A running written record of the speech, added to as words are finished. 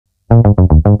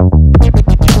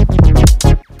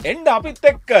අපිත්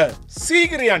එක්ක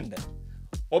සීගිරිය යන්න.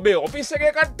 ඔබේ ඔෆිස්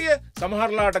එකේ කට්ටිය,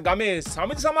 සමහරලාට ගමේ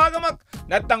සමිති සමාගමක්,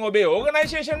 නැත්නම් ඔබේ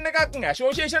ඕගනයිසේෂන් එකක්,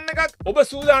 ඇසෝසියේෂන් එකක්, ඔබ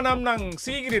සූදානම් නම්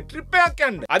සීගිරිය ට්‍රිප් එකක්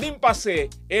යන්න. අදින් පස්සේ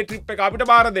ඒ ට්‍රිප් එක අපිට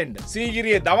බාර දෙන්න.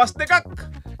 සීගිරියේ දවස් දෙකක්,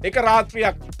 එක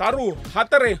රාත්‍රියක් තරු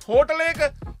 4 හෝටලයක,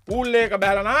 පූල් එක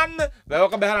බහලා නාන්න,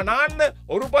 වැවක බහලා නාන්න,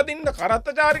 ඔරුපදින්න,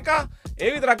 කරත්තචාරිකා.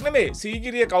 ඒ විතරක් නෙමෙයි,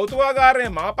 සීගිරිය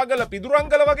කෞතුකාගාරයේ මාපගල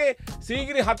පිදුරංගල වගේ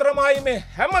සීගිරිය 4 මායිමේ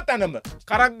හැම තැනම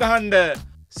කරක් ගහන්න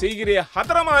සීගිරිය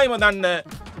 4 මායිම දන්න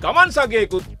ගමන්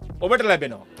සගයකුත් ඔබට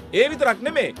ලැබෙනවා. ඒ විතරක්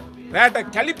නෙමෙයි, රැට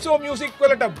කැලිප්සෝ මියුසික්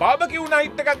වලට බාබකියු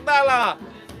නයිට් එකක් දාලා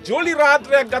ජොලි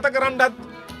රාත්‍රියක් ගත කරන්නත්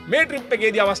මේ ට්‍රිප්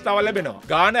එකේදී අවස්ථාව ලැබෙනවා.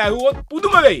 ගාන ඇහුවොත්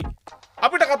පුදුම වෙයි.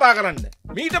 අපිට කතා කරන්න.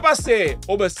 ඊට පස්සේ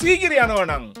ඔබ සීගිරිය යනවා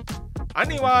නම්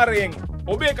අනිවාර්යෙන්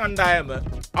ඔබේ කණ්ඩායම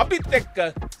අපිත් එක්ක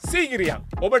සීගිරියක්.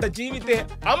 ඔබට ජීවිතේ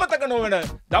අමතක නොවන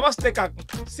දවස් දෙකක්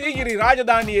සීගිරි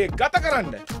රාජධානියේ ගත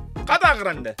කරන්න. කතා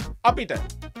කරන්න අපිට.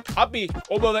 අපි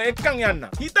ඔබව එක්කන් යන්න.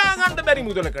 හිතාගන්න බැරි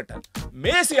මුදලකට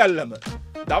මේ සියල්ලම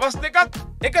දවස් දෙකක්,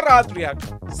 එක රාත්‍රියක්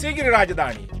සීගිරි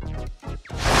රාජධානියේ.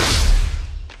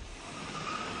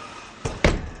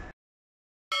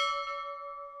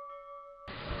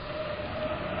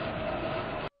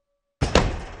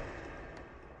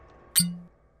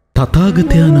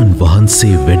 තථාගතයන්න්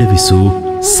වහන්සේ වැඩවිසූ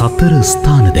සතර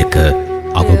ස්ථාන දෙක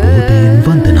අවබෝධයෙන්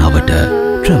වන්දනාවට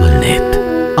travel Neth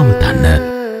අමතන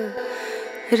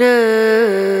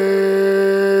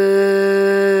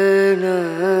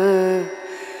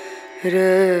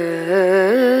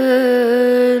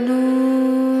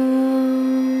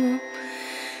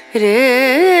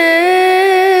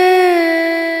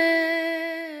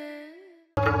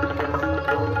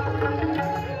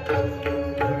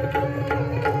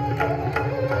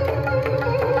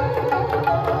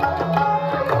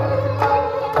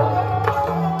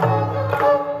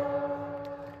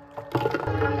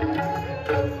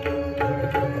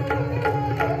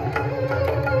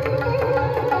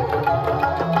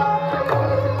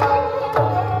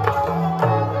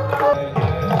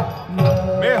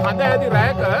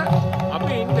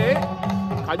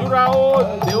Khajuraho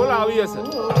දෙවොල අවියස.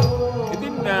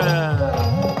 ඉතින්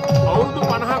අවුරුදු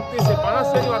 50ක් තිස්සේ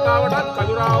 50 වෙනි වතාවටත්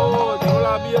Khajuraho දෙවොල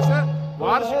අවියස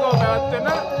වාර්ෂිකව පැවැත්වෙන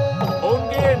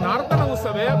ඔවුන්ගේ නර්තන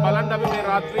උත්සවය බලන්න අපි මේ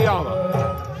රාත්‍රියේ ආවා.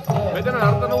 මෙතන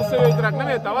නර්තන උත්සවය විතරක්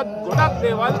නෙමෙයි, තවත් ගොඩක්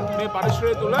දේවල් මේ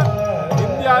පරිශ්‍රය තුල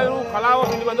ඉන්දියානු කලාව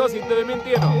පිළිබඳව සිද්ධ වෙමින්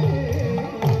තියෙනවා.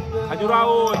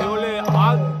 Khajuraho දෙවොලේ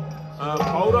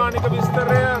පෞරාණික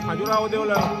විස්තරය, Khajuraho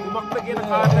දෙවොල කුමක්ද කියන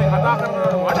කාරණේ කතා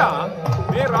කරනවට වඩා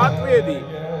මේ රාත්‍රියේදී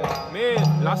මේ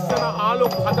ලස්සන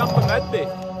ආලෝක හදම්ම මැද්දේ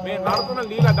මේ නර්තන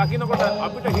ලීලා දකින්නකොට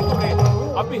අපිට හිතුනේ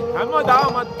අපි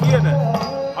හැමදාමත් කියන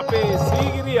අපේ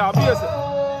සීගිරිය අභියස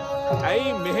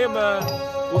ඇයි මෙහෙම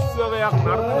උත්සවයක්,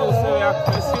 නර්තන උත්සවයක්,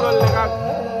 ෆෙස්ටිවල් එකක්,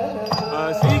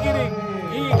 සීගිරි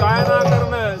ගී ගායනා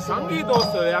කරන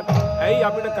සංගීතෝත්සවයක් ඇයි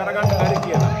අපිට කරගන්න බැරි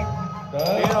කියලා.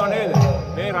 තේරෙනව නේද?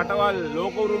 මේ රටවල්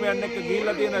ලෝක උරුමයන් එක්ක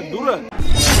ගිහිල්ලා තියෙන දුර.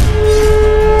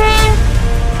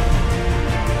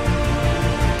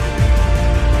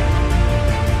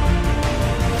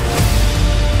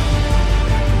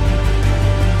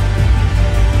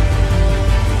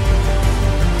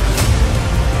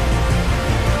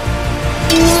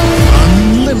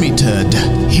 Unlimited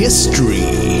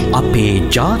History. අපේ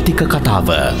ජාතික කතාව.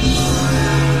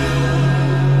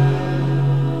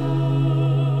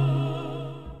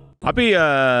 අපි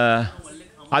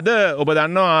අද ඔබ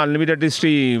දන්නවා Unlimited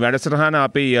History වැඩසටහන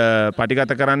අපි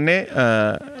පටිගත කරන්නේ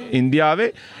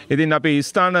ඉන්දියාවේ. ඉතින් අපි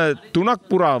ස්ථාන 3ක්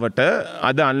පුරාවට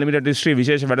අද Unlimited History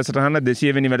විශේෂ වැඩසටහන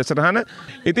 200 වෙනි වැඩසටහන.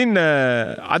 ඉතින්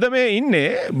අද මේ ඉන්නේ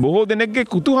බොහෝ දෙනෙක්ගේ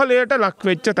කුතුහලයට ලක්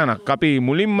වෙච්ච තැනක්. අපි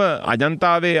මුලින්ම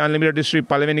අජන්තාවේ Unlimited History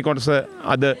පළවෙනි කොටස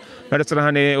අද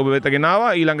වැඩසටහනේ ඔබ වෙත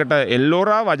ගෙනාවා. ඊළඟට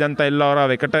එල්ලෝරාව, අජන්තා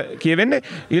එල්ලෝරාව එකට කියවෙන්නේ.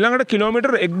 ඊළඟට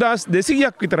කිලෝමීටර්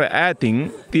 1200ක් විතර ඈතින්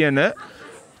තියෙන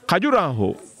Khajuraho,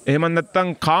 එහෙම නැත්නම්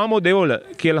කාම දෙවොල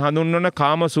කියලා හඳුන්වන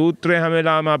කාම සූත්‍රය හැම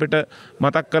වෙලාවෙම අපිට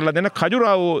මතක් කරලා දෙන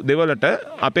Khajuraho දෙවලට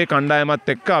අපේ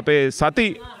කණ්ඩායමත් එක්ක, අපේ සති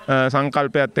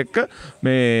සංකල්පයත් එක්ක,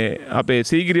 මේ අපේ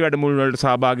සීගිරි වැඩමුළු වලට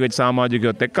සහභාගී වෙච්ච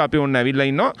සමාජිකයොත් එක්ක අපි ඔන්න ඇවිල්ලා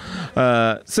ඉන්නවා.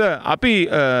 අපි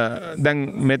දැන්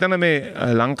මෙතන මේ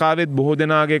ලංකාවෙත් බොහෝ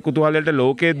දෙනාගේ කුතුහලයට,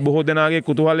 ලෝකෙත් බොහෝ දෙනාගේ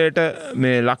කුතුහලයට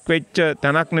මේ ලක් වෙච්ච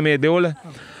තැනක් නේ මේ දෙවොල.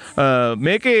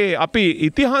 මේකේ අපි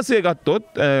ඉතිහාසය ගත්තොත්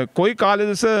කොයි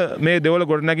කාලෙදස මේ දෙවොල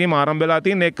ගොඩනැගීම ආරම්භ වෙලා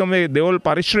තියෙන, එක මේ දෙවොල්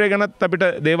පරිශ්‍රය ගැනත් අපිට,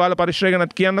 දේවාල පරිශ්‍රය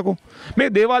ගැනත් කියන්නකෝ. මේ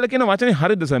දේවාල කියන වචනේ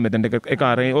හරියද සර් මෙතෙන්ට එක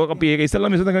ආරේ ඕක අපි ඒක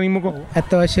ඉස්සෙල්ලාම විසඳ ගනිමුකෝ.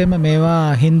 ඇත්ත වශයෙන්ම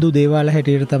මේවා Hindu දේවාල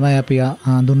හැටියට තමයි අපි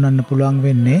හඳුන්වන්න පුළුවන්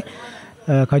වෙන්නේ.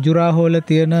 Khajuraho වල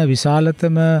තියෙන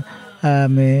විශාලතම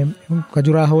මේ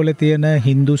කජුරාහෝල තියෙන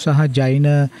හින්දු සහ ජෛන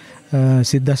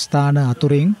සිද්ධස්ථාන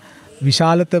අතුරින්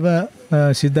විශාලතම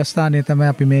සිද්ධස්ථානය තමයි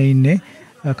අපි මේ ඉන්නේ.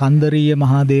 කන්දරීය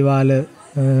මහා දේවාල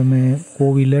මේ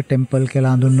කෝවිල ටෙම්පල්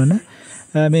කියලා හඳුන්වන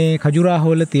මේ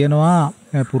කජුරාහෝල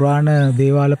තියෙනවා පුරාණ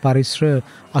දේවාල පරිශ්‍ර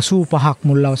 85ක්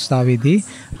මුල් අවස්ථාවේදී.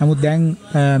 නමුත් දැන්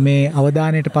මේ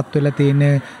අවධානයට පත් වෙලා තියෙන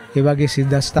ඒ වගේ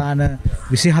සිද්ධස්ථාන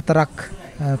 24ක්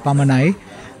පමණයි.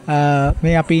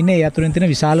 මේ අපි ඉන්නේ ඒ අතුරින්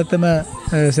තියෙන විශාලතම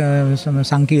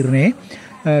සංකීර්ණයේ.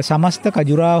 සමස්ත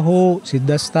කජුරාහෝ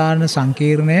සිද්ධස්ථාන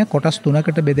සංකීර්ණය කොටස්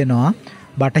 3කට බෙදෙනවා.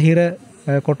 බටහිර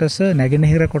කොටස,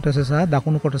 නැගෙනහිර කොටස සහ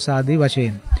දකුණු කොටස ආදී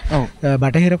වශයෙන්.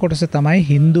 බටහිර කොටස තමයි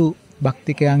හින්දු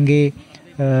භක්තිකයන්ගේ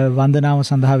වන්දනාව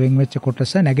සඳහා වෙන් වෙච්ච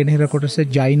කොටස. නැගෙනහිර කොටස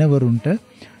ජෛනවරුන්ට,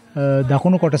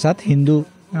 දකුණු කොටසත් හින්දු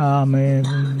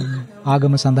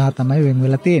ආගම සඳහා තමයි වෙන්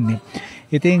වෙලා තියෙන්නේ.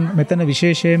 ඉතින් මෙතන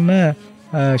විශේෂයෙන්ම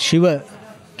ශිව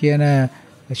කියන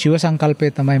ශිව සංකල්පය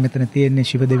තමයි මෙතන තියෙන්නේ,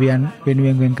 ශිව දෙවියන්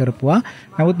වෙනුවෙන් වෙන් කරපුවා.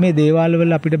 නමුත් මේ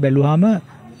දේවාලවල අපිට බැලුවාම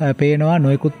පේනවා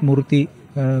නොයෙකුත් මූර්ති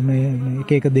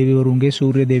මේ එක දෙවිවරුන්ගේ,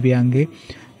 සූර්ය දෙවියන්ගේ,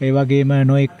 ඒ වගේම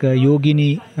නොයෙක්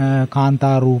යෝගිනී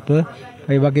කාන්තා රූප,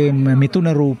 ඒ වගේ මිතුන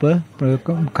රූප.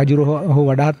 කජුරාහෝ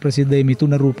වඩාත් ප්‍රසිද්ධ මේ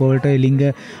මිතුන රූප වලට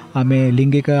මේ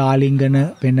ලිංගික ආලිංගන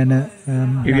පෙන්නන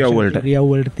ඉරියව්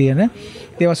වලට තියෙන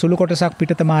ඒවා සුළු කොටසක්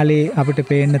පිටතමාලේ අපිට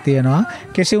පේන්න තියෙනවා.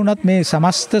 කෙසේ වුණත් මේ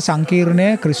සමස්ත සංකීර්ණය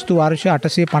ක්‍රිස්තු වර්ෂ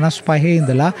 855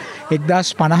 ඉඳලා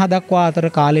 1050 දක්වා අතර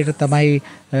කාලයට තමයි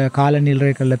කාල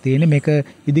නිර්ණය කරලා තියෙන්නේ. මේක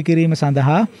ඉදිකිරීම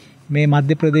සඳහා මේ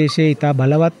මධ්‍ය ප්‍රදේශයේ ඉතා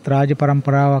බලවත් රාජ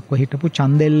පරම්පරාවක් හිටපු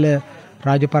චන්දෙල්ල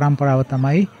රාජ පරම්පරාව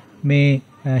තමයි මේ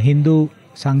හින්දු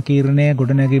සංකීර්ණය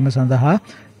ගොඩනැගීම සඳහා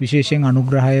විශේෂයෙන්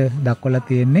අනුග්‍රහය දක්වලා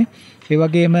තියෙන්නේ. ඒ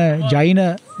වගේම ජෛන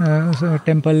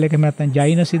ටෙම්පල් එකේ නැත්නම්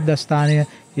ජෛන සිද්ධාස්ථානය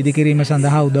ඉදිකිරීම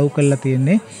සඳහා උදව් කරලා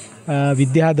තියෙන්නේ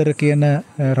විද්‍යාධර කියන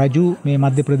රජු මේ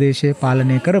මධ්‍ය ප්‍රදේශයේ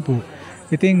පාලනය කරපු.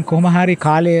 ඉතින් කොහොම හරි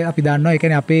කාලය අපි දන්නවා, ඒ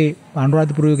කියන්නේ අපේ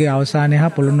අනුරාධපුර යුගයේ අවසානය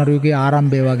හා පොළොන්නරු යුගයේ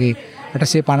ආරම්භය වගේ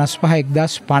 855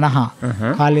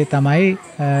 1050 කාලේ තමයි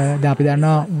දැන් අපි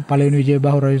දන්නවා පළවෙනි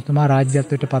විජයබාහු රජතුමා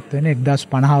රාජ්‍යත්වයට පත් වෙන්නේ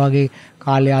 1050 වගේ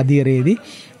කාලය අධීරයේදී.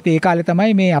 ඒ කාලේ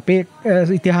තමයි මේ අපේ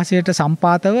ඉතිහාසයට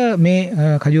සම්පාතව මේ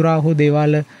කජුරාහෝ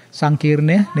දේවාල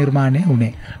සංකීර්ණය නිර්මාණය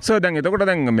වුණේ. දැන් එතකොට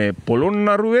දැන් මේ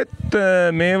පොළොන්නරුවෙත්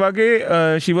මේ වගේ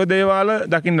ශිව දේවාල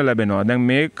දකින්න ලැබෙනවා. දැන්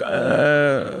මේ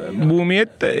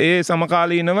භූමියෙත් ඒ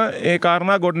සමකාලීනව ඒ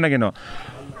කාරණා ගොඩනගෙනවා.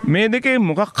 මේ දෙකේ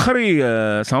මොකක් හරි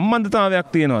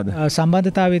සම්බන්ධතාවයක් තියෙනවද?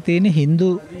 සම්බන්ධතාවය තියෙන්නේ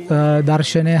හින්දු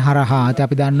දර්ශනය හරහා.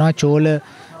 අපි දන්නවා චෝල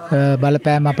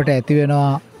බලපෑම අපට ඇති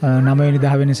වෙනවා 9 වෙනි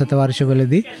 10 වෙනි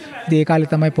සතවර්ෂවලදී. ඒ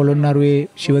කාලේ තමයි පොළොන්නරුවේ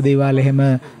ශිව දේවාල එහෙම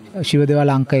ශිව දේවාල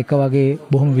අංක 1 වගේ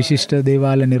බොහොම විශිෂ්ට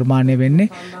දේවාල නිර්මාණය වෙන්නේ.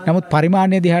 නමුත්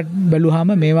පරිමාණය දිහා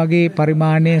බැලුවාම මේ වගේ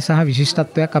පරිමාණය සහ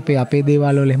විශිෂ්ටත්වයක් අපේ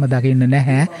දේවාල වල එහෙම දකින්න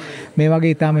නැහැ. මේ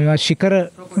වගේ ඊටම මේවා ශිඛර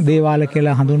දේවාල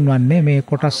කියලා හඳුන්වන්නේ. මේ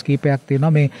කොටස් කීපයක්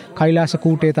තියෙනවා. මේ කෛලාස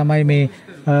කූටේ තමයි මේ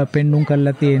පෙන්눔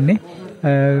කරලා තියෙන්නේ.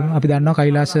 අපි දන්නවා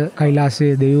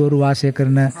කෛලාසයේ දෙවිවරු වාසය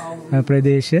කරන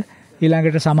ප්‍රදේශ.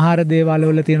 ඊළඟට සමහර දේවාල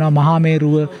වල තියෙනවා මහා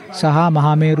මේරුව සහ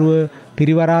මහා මේරුව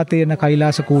පිරිවරා තියෙන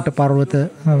කෛලාස කූට පර්වත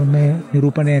මේ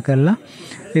නිරූපණය කළා.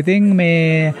 ඉතින්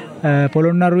මේ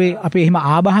පොළොන්නරුවේ අපි එහෙම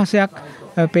ආభాසයක්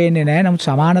පේන්නේ නැහැ. නමුත්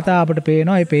සමානතාව අපිට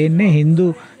පේනවා. ඒ පේන්නේ හින්දු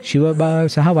ශිව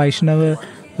සහ වෛෂ්ණව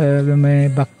මේ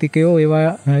භක්තිකයෝ ඒවා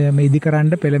මේ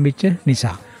ඉදිකරන්න පෙළඹිච්ච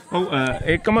නිසා. ඔව්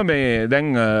ඒකම මේ දැන්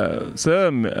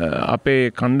අපේ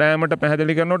කණ්ඩායමට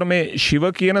පැහැදිලි කරනකොට මේ ශිව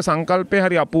කියන සංකල්පය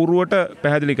හරි අපූර්වට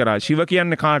පැහැදිලි කරා. ශිව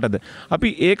කියන්නේ කාටද? අපි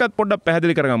ඒකත් පොඩ්ඩක්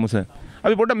පැහැදිලි කරගමු සර්.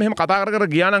 අපි පොඩ්ඩක් මෙහෙම කතා කර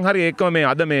ගියා නම් හරි ඒකම මේ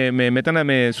අද මේ මෙතන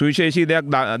මේ සුවිශේෂී දෙයක්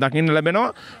දකින්න ලැබෙනවා.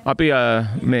 අපි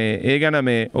මේ ඒ ගැන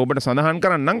මේ ඔබට සඳහන්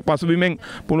කරන්නම්. පසුබිමෙන්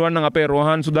පුළුවන් නම් අපේ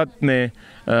රෝහන් සුදත්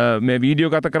මේ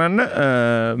වීඩියෝ ගත කරන්න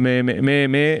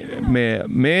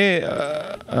මේ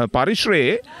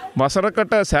පරිශ්‍රයේ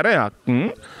වසරකට සැරයක්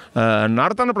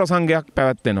නර්තන ප්‍රසංගයක්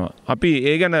පැවැත්වෙනවා. අපි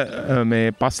ඒ ගැන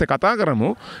මේ පස්සේ කතා කරමු.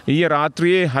 ඊයේ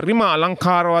රාත්‍රියේ හරිම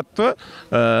අලංකාරවත්ව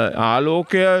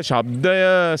ආලෝකය, ශබ්දය,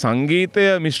 සංගීතය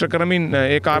මිශ්‍ර කරමින්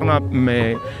ඒ කාරණා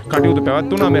මේ කටයුතු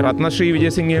පැවැත්වුණා. මේ රත්නශ්‍රී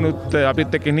විජේසිංහනුත්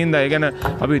අපිත් එක්ක ඉඳලා ඒ ගැන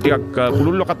අපි ටිකක්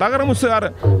පුළුල්ව කතා කරමු සර්.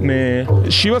 මේ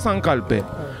ශිව සංකල්පය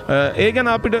ඒ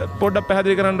ගැන අපිට පොඩ්ඩක්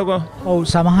පැහැදිලි කරන්නකෝ. ඔව්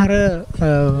සමහර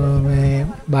මේ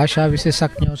භාෂා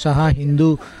විශේෂඥයෝ සහ හින්දු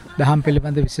දහම්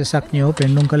පිළිබඳ විශේෂඥයෝ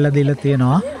පෙන්눔 කරලා දීලා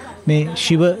තියෙනවා. මේ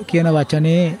ශිව කියන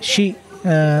වචනේ ශි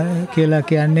කියලා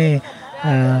කියන්නේ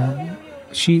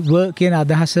ශිව කියන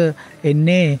අදහස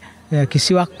එන්නේ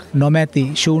කිසිවක් නොමැති,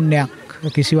 ශූන්‍යයක්,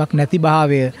 කිසිවක් නැති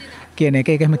භාවය කියන එක.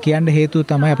 ඒකම කියන්න හේතුව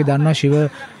තමයි අපි දන්නවා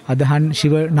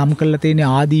ශිව නම් කරලා තියෙන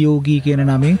ආදි යෝගී කියන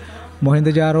නමින්.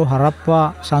 මොහෙන්දජාරෝ හරප්පා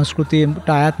සංස්කෘතියට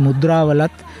අයත්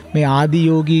මුද්‍රාවලත් මේ ආදි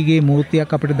යෝගීගේ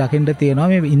මූර්තියක් අපිට දකින්න තියෙනවා.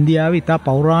 මේ ඉන්දියාවේ ඉතා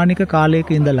පෞරාණික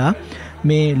කාලයක ඉඳලා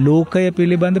මේ ලෝකය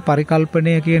පිළිබඳ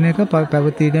පරිකල්පනය කියන එක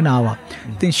පැවතීගෙන ආවා.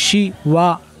 ඉතින්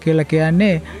ශිවා කියලා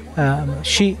කියන්නේ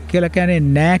ශි කියලා කියන්නේ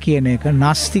නෑ කියන එක,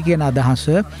 නස්ති කියන අදහස.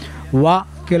 වා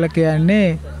කියලා කියන්නේ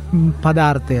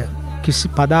පදාර්ථය, කිසි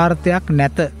පදාර්ථයක්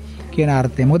නැත කියන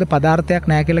අර්ථය. මොකද පදාර්ථයක්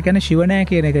නැහැ කියලා කියන්නේ ශිව නැහැ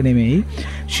කියන එක නෙමෙයි.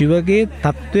 ශිවගේ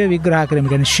తත්වය විග්‍රහ කිරීම.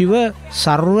 කියන්නේ ශිව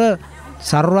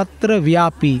සර්වත්‍ර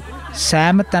ව්‍යාපී,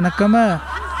 සෑම තැනකම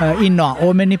ඉන්නවා.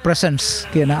 omni presence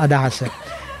කියන අදහස.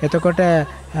 එතකොට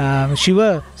ශිව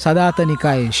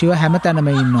සදාතනිකයි, ශිව හැම තැනම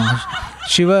ඉන්නවා,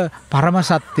 ශිව පරම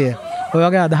සත්‍ය, ඔය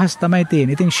වගේ අදහස් තමයි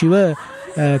තියෙන්නේ. ඉතින් ශිව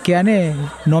කියන්නේ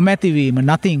නොමැතිවීම,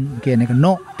 nothing කියන එක,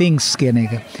 no things කියන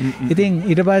එක. ඉතින්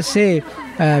ඊට පස්සේ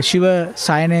ශිව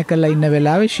සයනය කරලා ඉන්න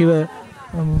වෙලාවේ ශිව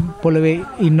පොළවේ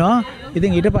ඉන්නවා.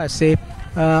 ඉතින් ඊට පස්සේ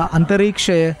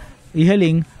අන්තරීක්ෂය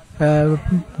ඉහළින්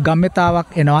ගම්‍යතාවක්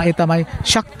එනවා. ඒ තමයි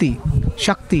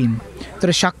ශක්තියින්.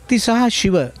 ඒතර ශක්ති සහ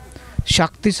ශිව,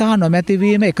 ශක්ති සහ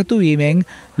නොමැතිවීම එකතු වීමෙන්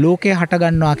ලෝකය හට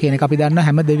ගන්නවා කියන එක අපි දන්න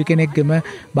හැම දෙවි කෙනෙක්ගේම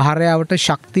භාර්යාවට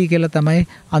ශක්තිය කියලා තමයි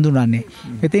අඳුනන්නේ.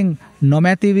 ඉතින්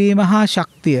නොමැතිවීම හා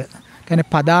ශක්තිය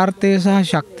කියන්නේ පදාර්ථය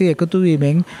සහ ශක්තිය එකතු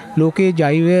වීමෙන් ලෝකයේ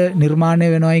ජෛවය නිර්මාණය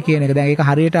වෙනවායි කියන එක. දැන් ඒක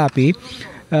හරියට අපි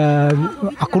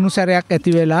අකුණු සැරයක්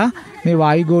ඇති වෙලා මේ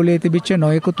වායුගෝලයේ තිබිච්ච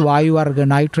නොයෙකුත් වායු වර්ග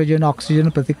නයිට්‍රජන්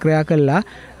ඔක්සිජන් ප්‍රතික්‍රියා කළා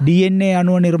DNA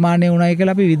අණුව නිර්මාණය වුණායි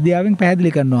කියලා අපි විද්‍යාවෙන්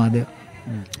පැහැදිලි කරනවාද?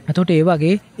 එතකොට ඒ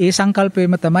වගේ ඒ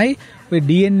සංකල්පයම තමයි ඔය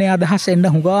DNA අදහස් එන්න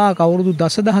හුඟා කවුරුදු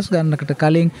දසදහස් ගන්නකට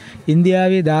කලින්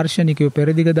ඉන්දියාවේ දාර්ශනිකයෝ,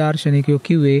 පෙරදිග දාර්ශනිකයෝ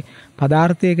කිව්වේ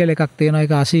පදාර්ථය කියලා එකක් තියෙනවා,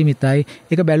 ඒක අසීමිතයි.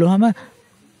 ඒක බැලුවම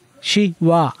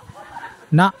ශිවා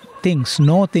things,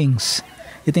 no things.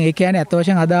 ඉතින් ඒ කියන්නේ අත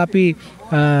වශයෙන් අද අපි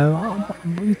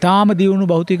තාම දියුණු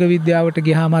භෞතික විද්‍යාවට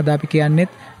ගියාම අද අපි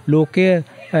කියන්නේත් ලෝකය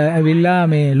ඇවිල්ලා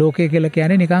මේ ලෝකය කියලා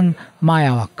කියන්නේ නිකන්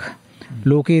මායාවක්.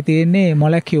 ලෝකයේ තියෙන්නේ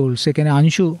මොලකියුල්ස්, ඒ කියන්නේ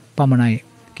අංශු පමණයි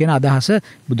කියන අදහස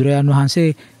බුදුරජාණන් වහන්සේ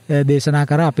දේශනා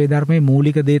කරා. අපේ ධර්මයේ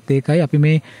මූලික දේත් ඒකයි. අපි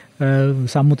මේ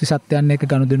සම්මුති සත්‍යයන් එක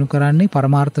ගනුදෙනු කරන්නේ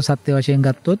පරමාර්ථ සත්‍ය වශයෙන්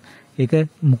ගත්තොත් ඒක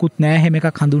මුකුත් නෑ, හැම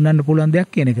එකක් හඳුන්වන්න පුළුවන්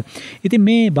දෙයක් කියන එක. ඉතින්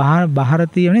මේ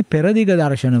ಭಾರತೀයනේ පෙරදිග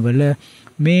දර්ශනවල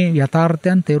මේ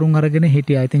යථාර්ථයන් තේරුම් අරගෙන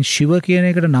හිටියා. ඉතින් ශිව කියන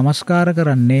එකට নমස්කාර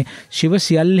කරන්නේ ශිව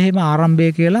සියල්ලෙහිම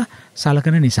ආරම්භය කියලා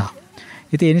සලකන නිසා.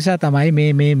 ඉතින් ඒ නිසා තමයි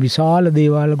මේ විශාල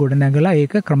දේවාල ගොඩ නැගලා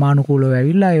ඒක ක්‍රමානුකූලව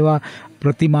ඇවිල්ලා ඒවා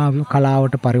ප්‍රතිමා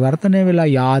කලාවට පරිවර්තනය වෙලා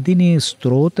යාදිනී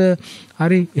ස්ත්‍රෝත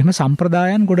හරි එහෙම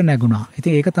සම්ප්‍රදායන් ගොඩ නැගුණා.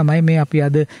 ඉතින් ඒක තමයි මේ අපි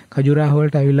අද Khajuraho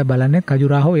වලට ඇවිල්ලා බලන්නේ.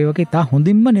 Khajuraho ඒ වගේ තා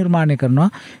හොඳින්ම නිර්මාණය කරනවා.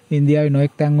 ඉන්දියාවේ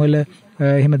නොඑක් තැන්වල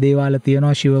එහෙම දේවාල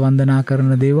තියෙනවා, ශිව වන්දනා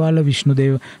කරන දේවාල.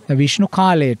 විෂ්ණු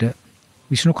කාලයට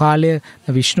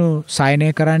විෂ්ණු සයනය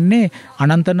කරන්නේ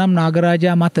අනන්ත නම්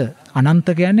නාගරාජා මත. අනන්ත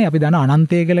කියන්නේ අපි දන්න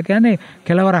අනන්තය කියලා කියන්නේ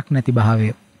කෙලවරක් නැති භාවය,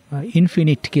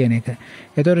 ඉන්ෆිනිට් කියන එක.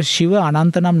 ඒතකොට ශිව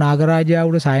අනන්ත නම් නාගරාජා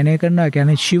උඩ සයනය කරනවා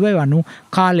කියන්නේ ශිව වනු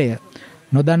කාලය.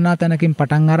 නොදන්නා තැනකින්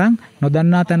පටන් අරන්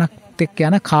නොදන්නා තැනක් එක්ක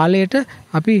යන කාලයට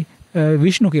අපි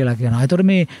විෂ්ණු කියලා කියනවා. ඒතකොට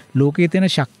මේ ලෝකයේ තියෙන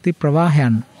ශක්ති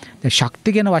ප්‍රවාහයන්, දැන් ශක්ති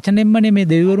කියන වචනයෙන්මනේ මේ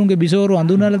දෙවිවරුන්ගේ බිසෝරු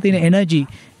අඳුනලා තියෙන එනර්ජි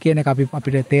කියන එක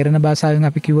අපිට තේරෙන භාෂාවෙන්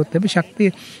අපි කිව්වොත් අපි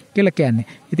ශක්තිය කියලා කියන්නේ.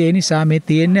 ඉතින් ඒ නිසා මේ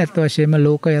තියෙන්නේ අත් වශයෙන්ම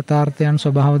ලෝක යථාර්ථයන්,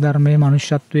 ස්වභාව ධර්මයේ,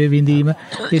 මනුෂ්‍යත්වයේ විඳීම,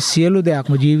 ඒ සියලු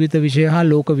දෙයක්ම ජීවිත විෂය හා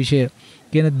ලෝක විෂය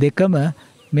කියන දෙකම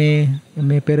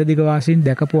මේ පෙරදිග වාසීන්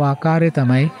දැකපු ආකාරය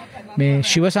තමයි මේ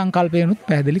ශිව සංකල්පයනුත්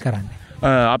පැහැදිලි කරන්නේ.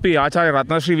 අපි ආචාර්ය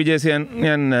රත්නශ්‍රී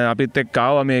විජේසේනයන් අපිත් එක්ක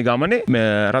ආවා මේ ගමනේ.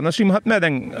 රත්නශ්‍රී මහත්මයා,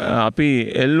 දැන් අපි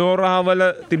එල්ලෝරාවල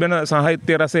තිබෙන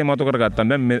සාහිත්‍ය රසය මතු කරගත්තා.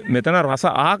 දැන් මෙතන රස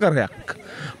ආකාරයක්.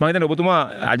 මම හිතන්නේ ඔබතුමා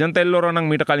අජන්ත එල්ලෝරා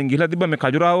නම් මීට කලින් ගිහිලා තිබ්බා. මේ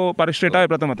Khajuraho පරිශ්‍රයට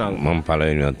ආවේ ප්‍රථම තාව. මම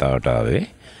පළවෙනි වතාවට ආවේ.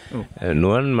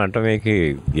 නුවන් මට මේකේ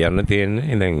කියන්න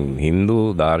තියෙන්නේ දැන් Hindu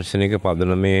දාර්ශනික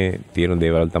පදනමේ තියෙන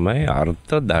දේවල් තමයි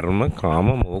අර්ථ, ධර්ම,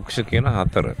 කාම, මෝක්ෂ කියන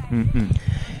හතර.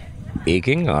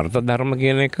 ඒකෙන් අර්ථ ධර්ම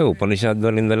කියන එක උපනිෂද්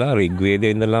වල ඉඳලා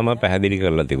ඍග්වේදයේ ඉඳලාම පැහැදිලි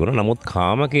කරලා තිබුණා. නමුත්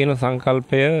කාම කියන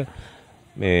සංකල්පය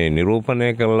මේ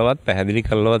නිරූපණය කරලවත් පැහැදිලි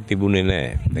කරලවත් තිබුණේ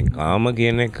නැහැ. දැන් කාම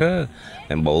කියන එක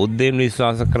දැන් බෞද්ධයන්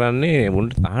විශ්වාස කරන්නේ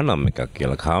මුන්ට තහනම් එකක්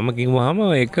කියලා. කාම කිව්වහම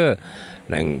ඒක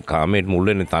දැන් කාමයට මුල්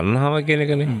වෙන්නේ තණ්හාව කියන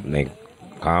එකනේ. දැන්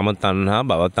කාම තණ්හා,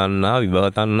 භව තණ්හා, විභව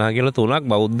තණ්හා කියලා තුනක්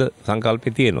බෞද්ධ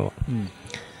සංකල්පේ තියෙනවා.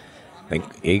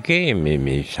 ඒකේ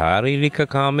මේ ශාරීරික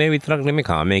කාමයේ විතරක් නෙමෙයි,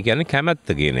 කාමය කියන්නේ කැමැත්ත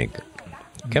කියන එක.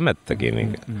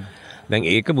 දැන්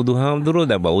ඒක බුදුහාමුදුරුවෝ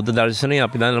දැන් බෞද්ධ දර්ශනයේ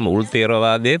අපි දන්න මුල්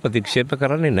තේරවාදයේ ප්‍රතික්ෂේප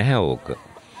කරන්නේ නැහැ ඕක.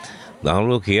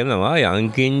 බුදුහාමුදුරුවෝ කියනවා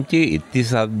යංකින්චි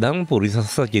ඉත්තිසද්දං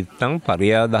පුරිසස්ස චිත්තං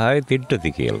පරියාදාය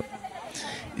තිට්ඨති කියලා.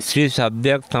 ස්ත්‍රී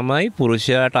ශබ්දයක් තමයි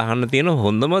පුරුෂයාට අහන්න තියෙන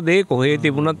හොඳම දේ කොහේ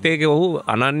තිබුණත් ඒක ඔහු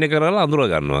අනන්‍ය කරලා අඳුර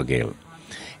ගන්නවා කියලා.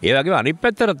 ඒ වගේම අනිත්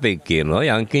පැත්තට ඒක කියනවා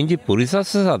යංකින්චි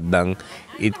පුරිසස්ස සද්දං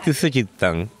ඉත්තිස්ස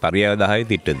චිත්තං පරියාය 10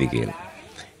 තිට්ඨති කියලා.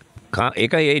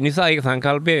 ඒක ඒ නිසා ඒක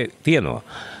සංකල්පය තියෙනවා.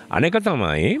 අනෙක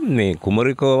තමයි මේ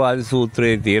කුමරිකෝවාදී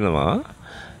සූත්‍රයේ තියෙනවා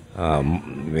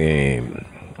මේ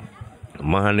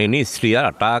මහණෙනි ස්ත්‍රිය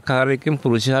 8 ආකාරයකින්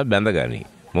පුරුෂයා බැඳගනි.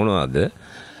 මොනවද?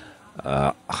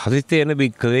 හරිතේන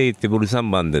බික්කවේ ඉතිපුරු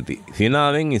සම්බන්ධති.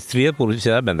 සිනාවෙන් ස්ත්‍රිය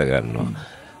පුරුෂයා බැඳ ගන්නවා.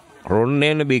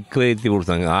 රොන්නේන බික්කවේ ඉතිපුරු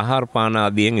ආහාර පාන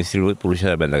ආදියෙන් ස්ත්‍රිය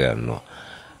පුරුෂයා බැඳ ගන්නවා.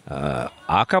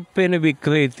 ආකප්පේන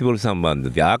බික්කවේ ඉතිපුරු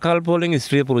සම්බන්ධති. ආකල්ප වලින්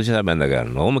ස්ත්‍රිය පුරුෂයා බැඳ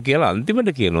ගන්නවා. ඔහොම කියලා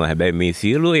අන්තිමට කියනවා හැබැයි මේ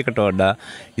සියලු එකට වඩා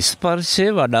ස්පර්ශය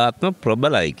වඩාත්ම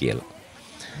ප්‍රබලයි කියලා.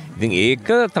 ඉතින් ඒක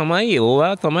තමයි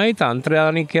ඕවා තමයි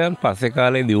තන්ත්‍රානිකයන් පස්සේ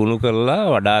කාලේ දියුණු කරලා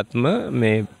වඩාත්ම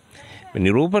මේ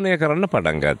නිරූපණය කරන්න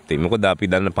පටන් ගත්තේ. මොකද අපි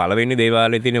දන්න පළවෙනි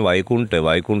දේවාලයේ තියෙන වෛකුණ්ඨ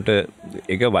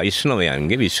ඒක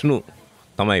වෛෂ්ණවයන්ගේ විෂ්ණු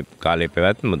තමයි කාලේ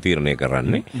පැවැත්ම තීරණය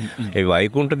කරන්නේ. ඒ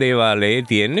වෛකුණ්ඨ දේවාලයේ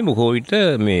තියෙන්නේ බොහෝ විට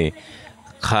මේ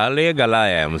කාලය ගලා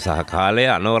යාම සහ කාලය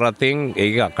අනවරතෙන්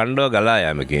ඒක අඛණ්ඩව ගලා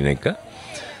යාම කියන එක.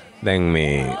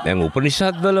 දැන්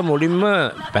උපනිෂද්වල මුලින්ම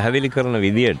පැහැදිලි කරන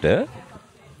විදියට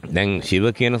දැන් ශිව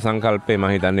කියන සංකල්පය මම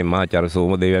හිතන්නේ මහාචාර්ය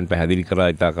සෝමදේවයන් පැහැදිලි කරා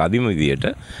ඉතා කදිම විදියට.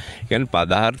 කියන්නේ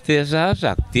පදාර්ථය සහ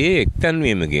ශක්තියේ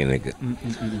එක්තැන්වීම කියන එක.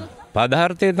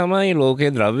 පදාර්ථය තමයි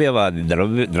ලෝකයේ ද්‍රව්‍යවාදී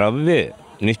ද්‍රව්‍ය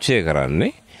නිශ්චය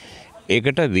කරන්නේ.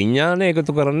 ඒකට විඥානය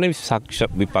එකතු කරන්නේ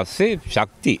විපස්සේ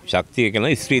ශක්තිය කියන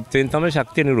ස්ත්‍රීත්වයෙන් තමයි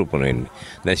ශක්තිය නිරූපණය වෙන්නේ.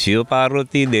 දැන් ශිව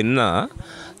පාර්වතී දෙන්නා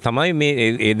තමයි මේ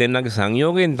ඒ දෙන්නගේ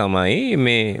සංයෝගයෙන් තමයි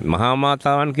මේ මහා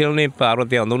මාතාවන් කියලානේ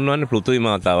පාර්වතිය හඳුන්වන්නේ පෘථිවි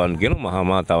මාතාවන් කියන මහා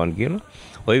මාතාවන් කියන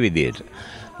ওই විදිහට.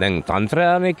 දැන්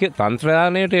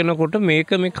තන්ත්‍රායනයට එනකොට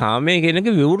මේක මේ කාමයේ කියන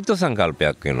එක විවෘත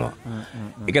සංකල්පයක් වෙනවා.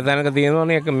 ඒක තැනක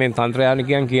තියෙනවානේ මේ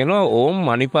තන්ත්‍රායනිකයන් කියනවා ඕම්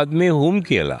මණිපද්මේ හුම්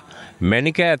කියලා.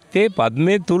 මණික ඇත්තේ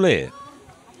පද්මේ තුලය.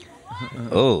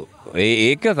 ඔව්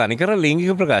ඒක තනිකර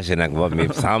ලිංගික ප්‍රකාශනයක් මේ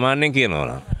සාමාන්‍යයෙන්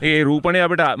කියනවා. ඒ රූපණය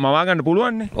අපිට මවා ගන්න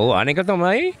පුළුවන් නේ. ඔව් අනික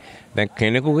තමයි දැන්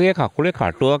කෙනෙකුගේ කකුලේ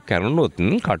කටුවක් කැරුණොත්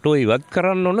කටුව ඉවත්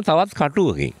කරන්න ඕන තවත්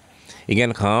කටුවකින්. ඒ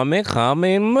කියන්නේ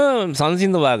කාමයෙන්ම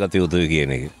සංසිඳවා ගත යුතුයි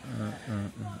කියන එක.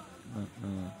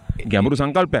 ගැඹුරු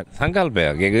සංකල්පයක්.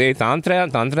 ඒ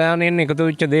තන්ත්‍රායනයෙන් එකතු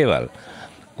වෙච්ච දේවල්.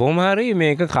 කොහොම හරි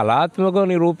මේක කලාත්මකව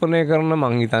නිරූපණය කරන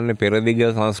මං හිතන්නේ පෙරදිග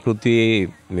සංස්කෘතියේ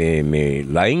මේ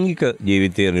ලෛංගික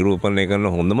ජීවිතය නිරූපණය කරන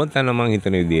හොඳම තැන මං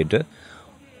හිතන විදිහට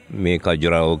මේ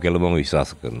කජුරාහෝ කියලා මම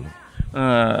විශ්වාස කරනවා.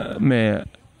 මේ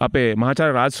අපේ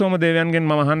මහාචාර්ය රාජසෝම දේවයන්ගෙන්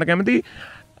මම අහන්න කැමතියි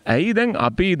ඇයි දැන්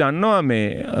අපි දන්නවා මේ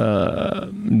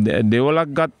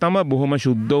දෙවලක් ගත්තම බොහොම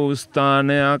ශුද්ධ වූ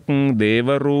ස්ථානයක්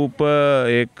දේව රූප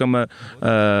ඒකම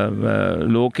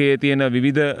ලෝකයේ තියෙන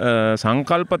විවිධ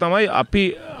සංකල්ප තමයි අපි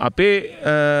අපේ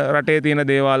රටේ තියෙන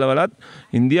දේවාලවලත්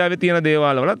ඉන්දියාවේ තියෙන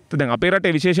දේවාලවලත් දැන් අපේ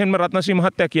රටේ විශේෂයෙන්ම රත්නශ්‍රී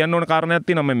මහත්තයා කියන්න ඕන කාරණයක්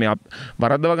තියෙනවා මේ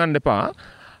වරද්දව ගන්න එපා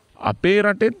අපේ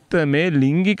රටෙත් මේ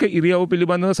ලිංගික ඉරියව්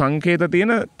පිළිබඳව සංකේත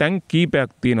තියෙන තැන් කීපයක්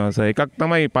තියෙනවා සර්. එකක්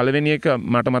තමයි පළවෙනි එක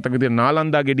මට මතක තියෙන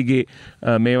නාලන්දා ගෙඩිගේ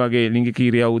මේ වගේ ලිංගික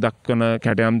ඉරියව් දක්වන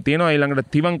කැටයම් තියෙනවා.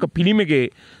 ඊළඟට තිවංක පිළිමගේ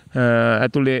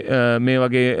ඇතුලේ මේ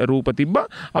වගේ රූප තිබ්බා.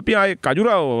 අපි ආයේ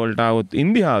කජුරාහෝ වලට આવොත්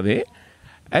ඉන්දියාවේ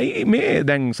ඇයි මේ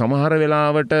දැන් සමහර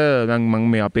වෙලාවට දැන් මම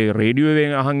මේ අපේ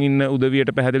රේඩියෝවෙන් අහන් ඉන්න උදවියට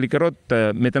පැහැදිලි කරොත්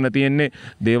මෙතන තියෙන්නේ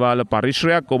දේවාල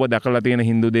පරිශ්‍රයක් ඔබ දැකලා තියෙන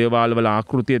Hindu දේවාල වල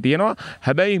ආකෘතිය තියෙනවා.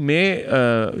 හැබැයි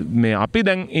මේ අපි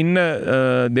දැන් ඉන්න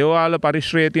දේවාල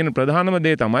පරිශ්‍රයේ තියෙන ප්‍රධානම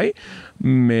දේ තමයි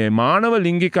මේ මානව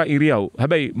ලිංගික ඉරියව්.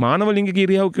 හැබැයි මානව ලිංගික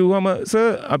ඉරියව් කිව්වම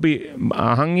අපි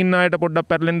අහන් ඉන්න අයට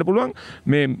පොඩ්ඩක් පැටලෙන්න පුළුවන්.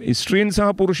 මේ ස්ත්‍රීන්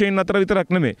සහ පුරුෂයන් අතර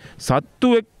විතරක් නෙමෙයි.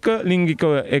 සත්තු එක්ක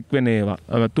ලිංගිකව එක් වෙන ඒවා.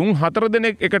 3-4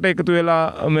 දෙනෙක් එකට එකතු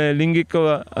වෙලා ලිංගිකව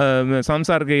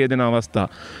සංසර්ගයේ යෙදෙන අවස්ථා.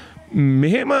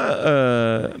 මෙහෙම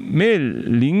මේ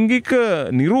ලිංගික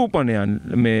නිරූපණයන්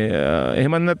මේ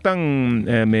එහෙම නැත්නම්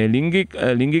මේ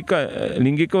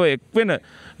ලිංගිකව එක් වෙන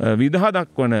විදහා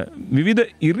දක්වන විවිධ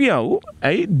ඉරියව්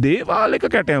ඇයි දේවාලයක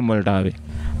කැටයම් වලට ආවේ?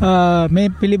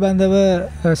 මේ පිළිබඳව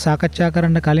සාකච්ඡා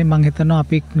කරන්න කලින් මම හිතනවා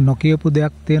අපි නොකියපු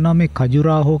දෙයක් තියෙනවා මේ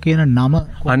කජුරාහෝ කියන නම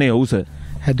අනේ ඔව්ස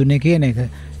හැදුනේ කියන එක.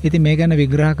 ඉතින් මේ ගැන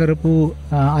විග්‍රහ කරපු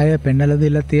අය පෙන්නලා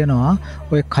දීලා තියෙනවා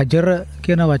ඔය කජර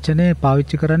කියන වචනේ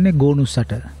පාවිච්චි කරන්නේ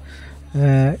ගෝනුසට.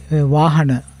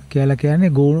 වාහන කියලා කියන්නේ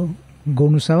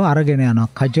ගෝනුසව අරගෙන යනවා.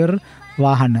 කජර්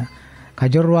වාහන.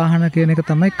 කජර් වාහන කියන එක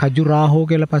තමයි කජුරාහෝ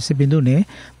කියලා පස්සේ බිඳුනේ.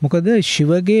 මොකද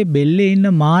ශිවගේ බෙල්ලේ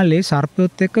ඉන්න මාලේ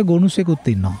සර්පයොත් එක්ක ගෝනුසෙකුත්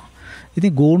ඉන්නවා.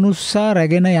 ඉතින් ගෝනුස්සා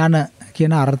රැගෙන යන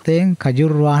කියන අර්ථයෙන්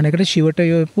කජුර් වාහනයකට ශිවට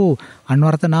යොපු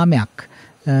අන්වර්ථ නාමයක්.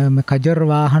 කජර්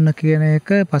වාහන කියන එක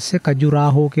පස්සේ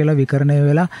කජුරාහෝ කියලා විකරණය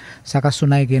වෙලා සකස්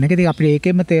වුණයි කියන එක. ඉතින් අපිට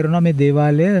ඒකෙන්ම තේරෙනවා මේ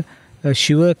දේවාලය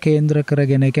ශිව කේන්ද්‍ර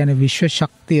කරගෙන, ඒ කියන්නේ විශ්ව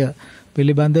ශක්තිය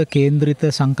පිළිබඳ කේන්ද්‍රිත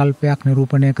සංකල්පයක්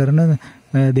නිරූපණය කරන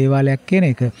දේවාලයක් කියන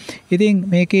එක. ඉතින්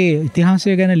මේකේ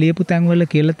ඉතිහාසය ගැන ලියපු තැන්වල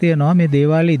කියලා තියෙනවා මේ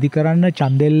දේවාලය ඉදි කරන්න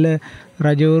චන්දෙල්ල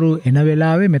රජවරු එන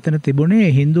වෙලාවේ මෙතන තිබුණේ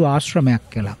හින්දු ආශ්‍රමයක්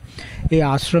කියලා. ඒ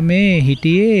ආශ්‍රමයේ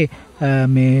හිටියේ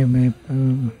මේ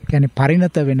කියන්නේ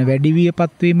පරිණත වෙන වැඩි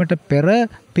වියපත් වීමට පෙර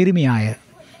පිරිමි අය.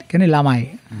 කියන්නේ ළමයි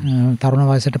තරුණ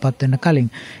වයසටපත් වෙන්න කලින්.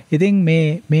 ඉතින්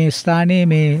මේ ස්ථානයේ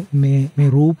මේ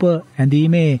රූප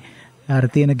ඇඳීමේ අර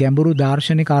තියෙන ගැඹුරු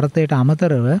දාර්ශනික අර්ථයට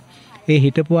අමතරව ඒ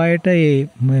හිටපු අයට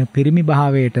ඒ පිරිමි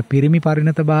භාවයට, පිරිමි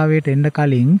පරිණත භාවයට එන්න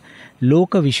කලින්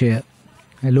ලෝක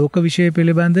විෂය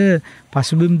පිළිබඳ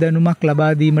පසුබිම් දැනුමක්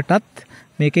ලබා දීමටත්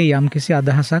මේකේ යම්කිසි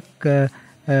අදහසක්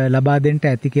ලබා දෙන්න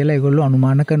ඇති කියලා ඒගොල්ලෝ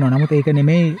අනුමාන කරනවා. නමුත් ඒක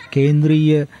නෙමෙයි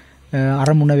කේන්ද්‍රීය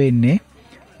අරමුණ වෙන්නේ.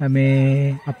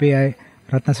 මේ අපේ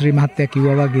රත්නශ්‍රී මහත්තයා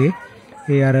කිව්වා වගේ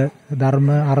ඒ අර ධර්ම,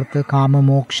 අර්ථ, කාම,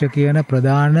 මෝක්ෂ කියන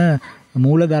ප්‍රධාන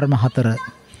මූල ධර්ම 4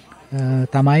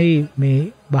 තමයි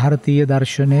මේ ಭಾರತೀಯ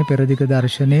දර්ශනයේ, පෙරදිග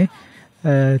දර්ශනයේ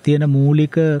තියෙන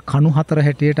මූලික කණු 4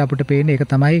 හැටියට අපිට පේන්නේ. ඒක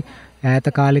තමයි ඈත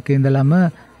කාලෙක ඉඳලම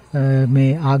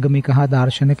මේ ආගමික හා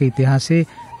දාර්ශනික ඉතිහාසයේ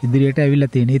ඉදිරියට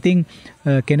ඇවිල්ලා තියෙනවා. ඉතින්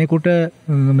කෙනෙකුට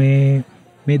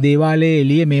මේ දේවාලයේ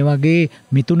එළියේ මේ වගේ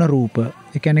මිතුන රූප,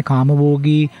 ඒ කියන්නේ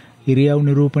කාමභෝගී ඉරියව්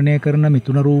නිරූපණය කරන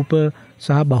මිතුන රූප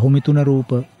සහ බහුමිතුන රූප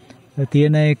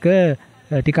තියෙන එක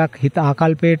ටිකක් හිත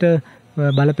ආකල්පයට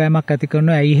බලපෑමක් ඇති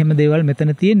කරනවා. ඇයි එහෙම දේවල්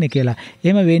මෙතන තියෙන්නේ කියලා.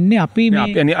 එහෙම වෙන්නේ අපි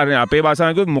අපේ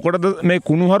භාෂාවෙන් කිව්වොත් මොකටද මේ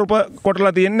කුණුහරුප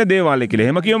කොටලා තියෙන්නේ දේවාලය කියලා.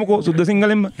 එහෙම කියමුකෝ සුද්ධ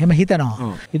සිංහලෙන්ම. එහෙම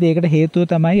හිතනවා. ඉතින් ඒකට හේතුව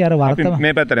තමයි අර වර්තමාන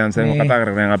මේ පැත්තට යන සම කතා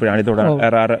කරගෙන අපි අනිතට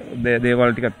අර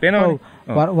දේවාල ටිකක්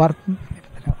පේනවා.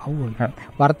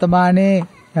 වර්තමානයේ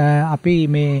අපි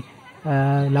මේ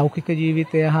ලෞකික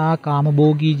ජීවිතය හා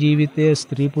කාමභෝගී ජීවිතය,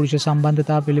 ස්ත්‍රී පුරුෂ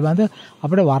සම්බන්ධතාව පිළිබඳ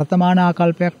අපිට වර්තමාන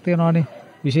ආකල්පයක් තියෙනවානේ.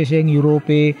 විශේෂයෙන්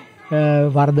යුරෝපයේ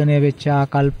වර්ධනය වෙච්ච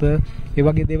ආකල්ප, ඒ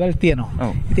වගේ දේවල් තියෙනවා.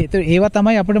 ඉතින් ඒවා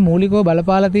තමයි අපිට මූලිකව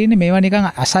බලපාලා තියෙන්නේ. මේවා නිකන්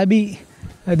අසබි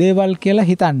දේවල් කියලා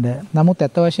හිතන්න. නමුත්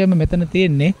ඇත්ත වශයෙන්ම මෙතන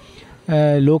තියෙන්නේ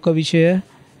ලෝක විෂය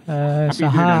සහ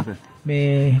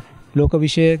මේ ලෝක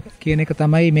විෂය කියන එක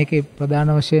තමයි මේකේ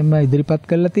ප්‍රධාන වශයෙන්ම ඉදිරිපත්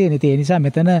කරලා තියෙන්නේ. ඒ නිසා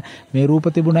මෙතන මේ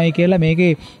රූප තිබුණයි කියලා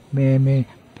මේකේ මේ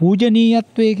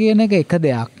පූජනීයත්වයේ කියන එක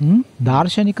දෙයක්,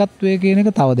 දාර්ශනිකත්වයේ කියන එක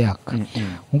තව දෙයක්.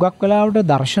 හුඟක් වෙලාවට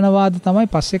දර්ශනවාද තමයි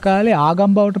පස්සේ කාලේ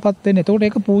ආගම් බවට පත් වෙන්නේ. එතකොට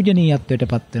ඒක පූජනීයත්වයට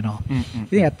පත් වෙනවා.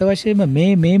 ඉතින් ඇත්ත වශයෙන්ම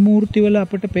මේ මූර්තිවල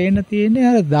අපිට පේන්න තියෙන්නේ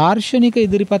අර දාර්ශනික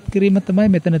ඉදිරිපත් කිරීම තමයි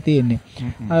මෙතන තියෙන්නේ.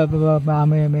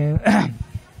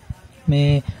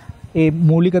 මේ ඒ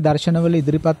මූලික දර්ශනවල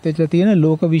ඉදිරිපත් වෙච්ච තියෙන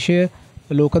ලෝක විෂය,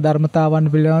 ලෝක ධර්මතාවන්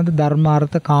පිළිබඳ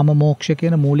ධර්මාර්ථ, කාම, මෝක්ෂ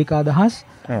කියන මූලික අදහස්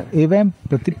ඒවෙන්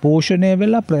ප්‍රතිපෝෂණය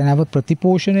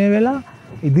වෙලා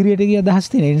ඉදිරියට ගිය අදහස්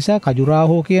තියෙන. ඒ නිසා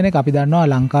කජුරාහෝ කියන එක අපි දන්නවා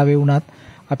ලංකාවේ වුණත්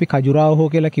අපි කජුරාහෝ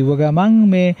කියලා කිව්ව ගමන්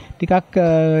මේ ටිකක්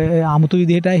아무තු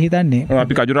විදිහටයි හිතන්නේ.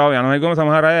 අපි කජුරාහෝ යනවා කියවම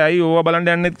සමහර අය ඇයි ඕවා බලන්න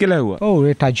යන්නෙත් කියලා ඇහුවා. ඔව්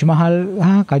ඒ ටජ් මහල්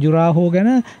හා කජුරාහෝ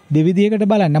ගැන දෙවිදියකට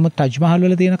බලන්න. නමුත් ටජ් මහල්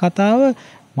වල තියෙන කතාව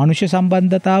මනුෂ්‍ය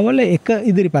සම්බන්ධතාවල එක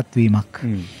ඉදිරිපත් වීමක්.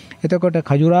 එතකොට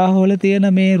කජුරාහෝ වල තියෙන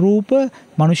මේ රූප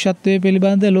මනුෂ්‍යත්වයේ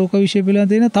පිළිබඳ, ලෝක විශ්ය පිළිබඳ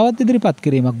තියෙන තවත් ඉදිරිපත්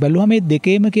කිරීමක්. බැලුවා මේ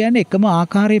දෙකේම කියන්නේ එකම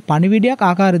ආකාරයේ පණිවිඩයක්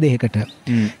ආකාර දෙකකට.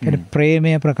 කියන්නේ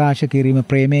ප්‍රේමය ප්‍රකාශ කිරීම.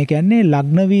 ප්‍රේමය කියන්නේ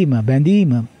ලග්න වීම,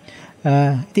 බැඳීම.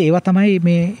 ඉතින් ඒවා තමයි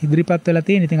මේ ඉදිරිපත් වෙලා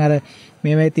තියෙන්නේ. ඉතින් අර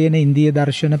මේවැයි තියෙන ඉන්දිය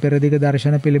දර්ශන, පෙරදිග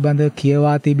දර්ශන පිළිබඳ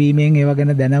කියවා තිබීමෙන්, ඒවා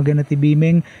ගැන දැනගෙන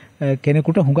තිබීමෙන්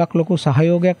කෙනෙකුට හුඟක් ලොකු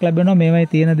සහයෝගයක් ලැබෙනවා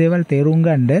මේවැයි තියෙන දේවල් තේරුම්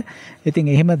ගන්න. ඉතින්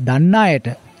එහෙම දන්න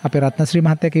අයට අපේ රත්නශ්‍රී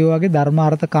මහත්තයා කිව්වා වගේ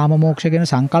ධර්මාර්ථ, කාම, මෝක්ෂ කියන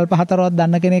සංකල්ප 4වත්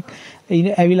දන්න කෙනෙක්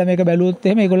ඇවිල්ලා මේක බැලුවොත්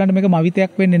එහෙම ඒගොල්ලන්ට මේක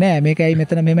මවිතයක් වෙන්නේ නැහැ. මේක ඇයි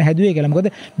මෙතන මෙහෙම හැදුවේ කියලා.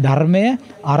 මොකද ධර්මය,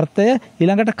 අර්ථය,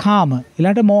 ඊළඟට කාම,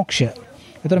 ඊළඟට මෝක්ෂ.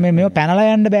 ඒතර මේව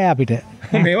පැනලා යන්න බෑ අපිට.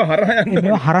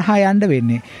 මේවා හරහා යන්න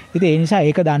වෙන්නේ. ඉතින් ඒ නිසා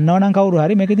ඒක දන්නවනම් කවුරු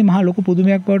හරි මේක ඉතින් මහා ලොකු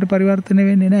පුදුමයක් බවට පරිවර්තනය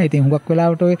වෙන්නේ නැහැ. ඉතින් හුඟක්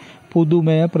වෙලාවට ඔය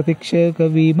පුදුමය, ප්‍රතික්ෂේප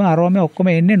වීම අරවම ඔක්කොම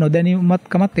එන්නේ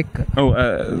නොදැනීමත්කමත් එක්ක. ඔව්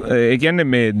ඒ කියන්නේ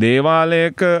මේ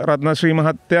දේවාලයක රත්නශ්‍රී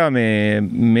මහත්තයා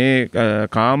මේ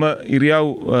කාම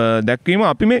ඉරියව් දැක්වීම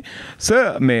අපි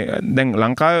මේ දැන්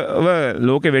ලංකාව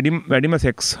ලෝකෙ වැඩිම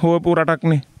සෙක්ස් හොවපු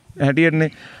රටක්නේ හැටියටනේ.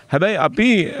 හැබැයි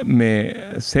අපි මේ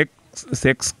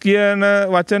සෙක්ස් කියන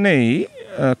වචනේ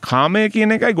කාමය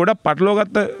කියන එකයි ගොඩක්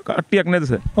පටලවාගත්ත කට්ටියක් නේද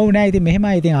සර්? ඔව් නෑ. ඉතින්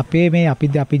මෙහෙමයි. ඉතින් අපේ මේ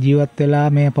අපි ජීවත් වෙලා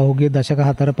මේ පහුගිය දශක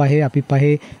 4-5 අපි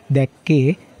පහේ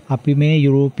දැක්කේ අපි මේ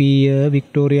යුරෝපීය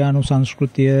වික්ටෝරියානු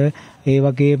සංස්කෘතිය ඒ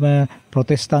වගේම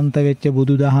ප්‍රොටෙස්ටන්ත වෙච්ච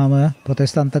බුදුදහම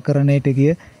ප්‍රොටෙස්ටන්තකරණයට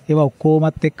ගිය ඒවා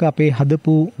ඔක්කොමත් එක්ක අපේ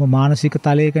හදපු මානසික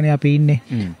තලයකනේ අපි ඉන්නේ.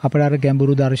 අපේ අර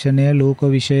ගැඹුරු දර්ශනය, ලෝක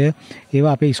විෂය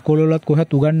ඒවා අපේ ඉස්කෝලවලත්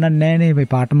කොහෙවත් උගන්වන්නේ නැහනේ.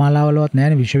 මේ පාඨමාලාවලවත්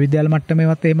නැහනේ. විශ්වවිද්‍යාල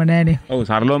මට්ටමේවත් එහෙම නැහනේ. ඔව්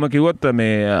සරලවම කිව්වොත්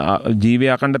මේ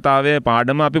ජීවයේ අඛණ්ඩතාවයේ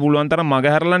පාඩම අපි පුළුවන් තරම්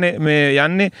මගහැරලානේ මේ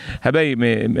යන්නේ. හැබැයි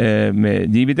මේ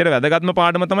ජීවිතේට වැදගත්ම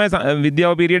පාඩම තමයි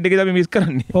විද්‍යාව පීරියඩ් එකේදී අපි මිස්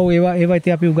කරන්නේ. ඔව් ඒවා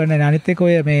ඉතින් අපි උගන්වන්නේ. අනිත් එක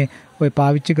ඔය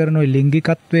පාවිච්චි කරන ඔය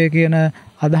ලිංගිකත්වය කියන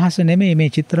අදහස නෙමෙයි මේ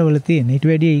චිත්‍රවල තියෙන්නේ. ඊට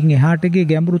වැඩිය ඉන් එහාට ගිය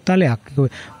ගැඹුරු තලයක්.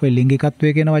 ඔය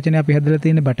ලිංගිකත්වය කියන වචනේ අපි හදලා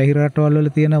තියෙන්නේ බටහිර රටවල් වල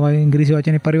තියෙන ඉංග්‍රීසි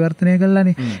වචනේ පරිවර්තනය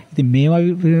කළානේ. ඉතින්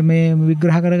මේවා මේ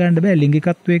විග්‍රහ කරගන්න බෑ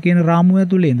ලිංගිකත්වය කියන රාමුව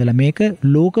ඇතුලේ ඉඳලා. මේක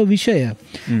ලෝක විෂය.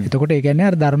 එතකොට ඒ කියන්නේ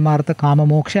අර ධර්මාර්ථ කාම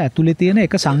මොක්ෂ ඇතුලේ තියෙන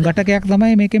එක සංඝටකයක්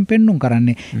තමයි මේකෙන් පෙන්눔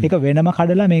කරන්නේ. ඒක වෙනම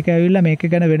කඩලා මේක ඇවිල්ලා මේක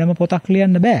ගැන වෙනම පොතක්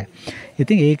ලියන්න බෑ.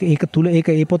 ඉතින් ඒක තුල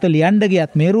ඒ පොත ලියන්න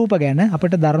ගියත් මේ රූප ගැන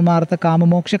අපිට ධර්මාර්ථ කාම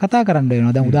මොක්ෂ කතා කරන්න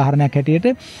වෙනවා. දැන් උදාහරණයක් හැටියට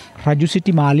රජු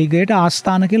සිටි මාලිගයට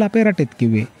ආස්ථාන කියලා අපේ රටෙත්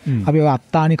කිව්වේ. අපි ඔය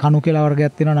අත්තානි කණු කියලා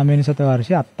වර්ගයක් තියෙනවා 9 වෙනි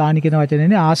සතවර්ෂයේ. අත්තානි කියන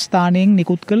වචනේනේ ආස්ථානයෙන්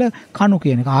නිකුත් කළ කණු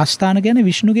කියන එක. ආස්ථාන කියන්නේ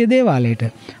විෂ්ණුගේ දේවාලයට.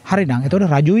 හරිනම්. එතකොට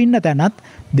රජු ඉන්න තැනත්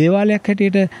දේවාලයක්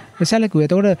හැටියට සැලකුවේ.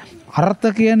 එතකොට අර්ථ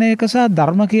කියන එක සහ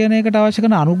ධර්ම කියන එකට අවශ්‍ය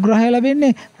කරන අනුග්‍රහය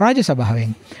ලැබෙන්නේ රාජ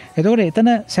සභාවෙන්. එතකොට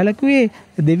එතන සැලකුවේ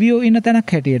දෙවියෝ ඉන්න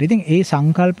තැනක් හැටියට. ඉතින් ඒ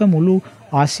සංකල්ප මුළු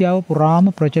ආසියාව පුරාම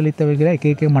ප්‍රචලිත වෙලා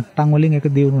එක මට්ටම් වලින් ඒක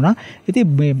දියුණුනා.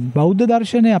 ඉතින් මේ බෞද්ධ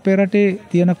දර්ශනය අපේ රටේ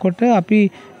තියෙනකොට අපි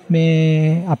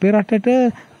මේ අපේ රටට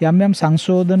යම් යම්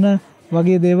සංශෝධන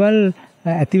වගේ දේවල්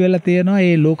ඇති වෙලා තියෙනවා.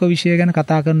 ඒ ලෝක විෂය ගැන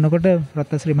කතා කරනකොට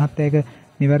රත්නශ්‍රී මහත්තයා ඒක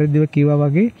නිවැරදිව කිව්වා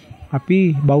වගේ අපි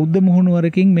බෞද්ධ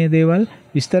මුහුණුවරකින් මේ දේවල්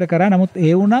විස්තර කරා. නමුත්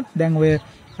ඒ වුණත් දැන් ඔය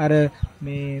අර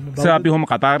මේ අපි හොම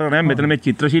කතා කරන්නේ මෙතන මේ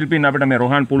චිත්‍ර ශිල්පීන් අපිට මේ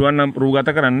රෝහන් පුළුවන් නම් රූගත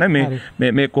කරන්න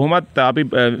මේ කොහොමත් අපි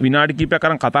විනාඩි කිහිපයක්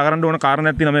අරන් කතා කරන්න ඕන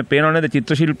කාරණයක් තියෙනවා. මේ පේනව නේද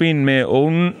චිත්‍ර ශිල්පීන් මේ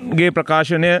ඔවුන්ගේ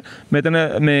ප්‍රකාශනය මෙතන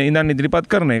මේ ඉඳන් ඉදිරිපත්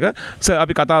කරන එක.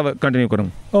 අපි කතාව කන්ටිනියු කරමු.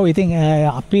 ඔව් ඉතින්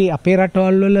අපි අපේ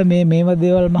රටවල් වල මේව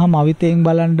දේවල් මහා මවිතයෙන්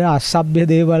බලන්න අසභ්‍ය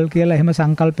දේවල් කියලා එහෙම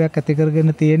සංකල්පයක් ඇති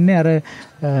කරගෙන තියෙන්නේ. අර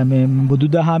මේ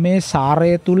බුදුදහමේ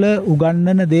සාරය තුල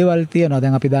උගන්වන දේවල් තියෙනවා.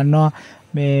 දැන් අපි දන්නවා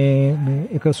මේ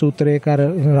එක සූත්‍රයක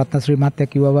රත්නශ්‍රී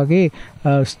මහත්තයා කිව්වා වගේ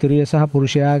ස්ත්‍රිය සහ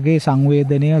පුරුෂයාගේ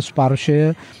සංවේදනය, ස්පර්ශය,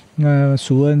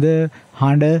 සුවඳ,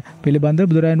 හඬ පිළිබඳව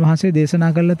බුදුරජාණන් වහන්සේ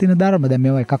දේශනා කරලා තියෙන ධර්ම. දැන්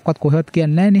මේවා එකක්වත් කොහෙවත්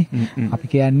කියන්නේ නැහනේ. අපි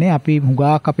කියන්නේ අපි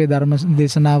හුඟක් අපේ ධර්ම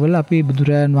දේශනාවල අපි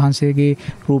බුදුරජාණන් වහන්සේගේ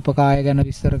රූපකාය ගැන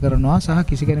විස්තර කරනවා සහ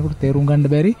කිසි කෙනෙකුට තේරුම් ගන්න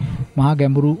බැරි මහා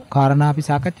ගැඹුරු කාරණා අපි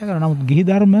සාකච්ඡා කරනවා. නමුත් ගිහි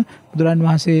ධර්ම බුදුරජාණන්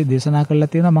වහන්සේ දේශනා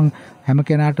කරලා තියෙනවා. මම හැම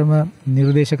කෙනාටම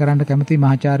නිර්දේශ කරන්න කැමති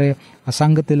මහාචාර්ය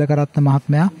අසංග තිලකරත්න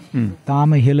මහත්මයා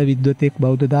තාම ඉහළ විද්වතෙක්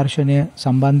බෞද්ධ දර්ශනය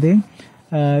සම්බන්ධයෙන්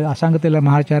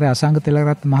මහාචාර්ය අසංග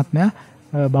තිලකරත්න මහත්මයා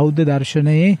බෞද්ධ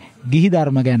දර්ශනයේ ගිහි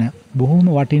ධර්ම ගැන බොහොම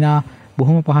වටිනා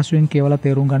බොහොම පහසුවෙන් කියවලා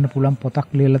තේරුම් ගන්න පුළුවන් පොතක්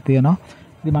ලියලා තියෙනවා.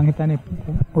 ඉතින් මම හිතන්නේ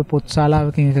ඔය පොත්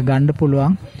ශාලාවකින් එක ගන්න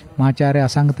පුළුවන් මහාචාර්ය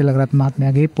අසංග තිලකරත්න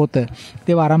මහත්මයාගේ පොත.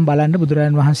 ඒව අරන් බලන්න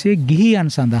බුදුරජාණන් වහන්සේ ගිහියන්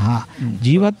සඳහා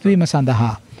ජීවත් වීම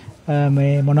සඳහා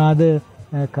මේ මොනවාද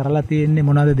කරලා තියෙන්නේ,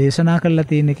 මොනවාද දේශනා කරලා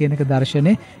තියෙන්නේ කියන එක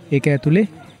දර්ශනේ ඒක ඇතුලේ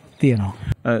තියෙනවා.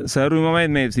 සර්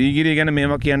මම මේ සීගිරිය ගැන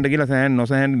මේවා කියන්න කියලා සෑහෙන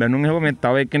නොසෑහෙන බැනුම් හැව මේ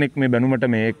තව එක්කෙනෙක් මේ බැනුමට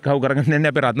මේ එක්කව කරගෙන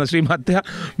යන්නේ අපේ රත්නශ්‍රී මහත්තයා.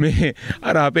 මේ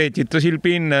අර අපේ චිත්‍ර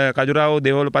ශිල්පීන් කජුරාහෝ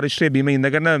දේවෝල පරිශ්‍රයේ බිම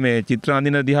ඉඳගෙන මේ චිත්‍ර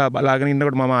අඳින දිහා බලාගෙන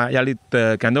ඉන්නකොට මම යලිත්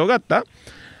කැඳව ගත්තා.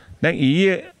 දැන්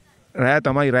ඊයේ රෑ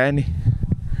තමයි රෑනේ.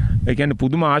 ඒ කියන්නේ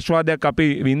පුදුම ආශ්වාදයක් අපි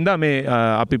වින්දා මේ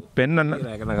අපි පෙන්නන්න.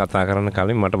 ඒක ගැන කතා කරන්න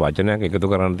කලින් මට වචනයක් එකතු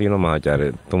කරන්න තියෙනවා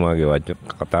මහාචාර්යතුමාගේ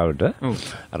කතාවට.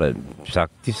 අර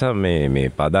ශක්ති සහ මේ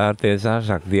පදාර්ථය සහ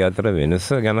ශක්තිය අතර වෙනස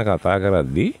ගැන කතා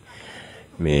කරද්දී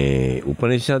මේ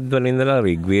උපනිෂද් වල ඉඳලා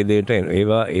ඍග්වේදයට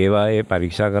ඒවායේ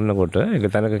පරීක්ෂා කරනකොට එක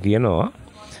තැනක කියනවා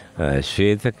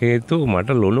ශ්වේතකේතු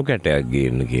මට ලුණු කැටයක්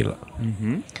ගේන්න කියලා.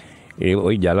 ඒ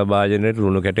ওই ජල භාජනයේ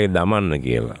ලුණු කැටේ දමන්න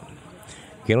කියලා.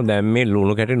 කියන දැන් මේ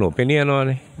ලුණු කැටේ නොපෙනී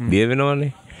යනවානේ, දිය වෙනවානේ.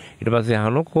 ඊට පස්සේ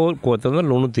අහනවා කොතනද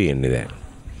ලුණු තියෙන්නේ දැන්?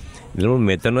 ලුණු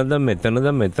මෙතනද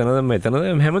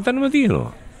හැමතැනම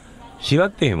තියෙනවා.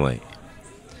 ශිවත්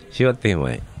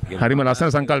එහෙමයි. හරිම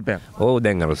ලස්සන සංකල්පයක්. ඔව්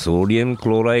දැන් අර සෝඩියම්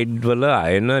ක්ලෝරයිඩ් වල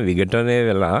අයන විඝටනය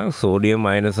වෙලා සෝඩියම්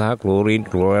අයන සහ ක්ලෝරින්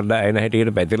ක්ලෝරයිඩ් අයන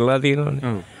හැටියට පැතිරලා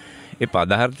තියෙනවානේ. ඒ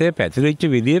පදාර්ථය පැතිරිච්ච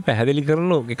විදිය පැහැදිලි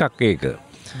කරන එකක් ඒක.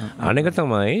 අනෙක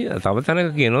තමයි තව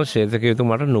තැනක කියනවා ශ්වේතකේතු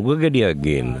මට නුග ගෙඩියක්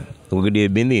ගේන්න. නුග ගෙඩිය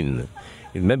බින්දින්න.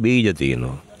 ඉතින් බීජ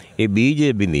තියෙනවා. ඒ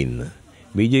බීජය බින්දින්න.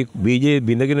 බීජේ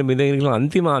බින්දගෙන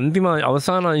අන්තිම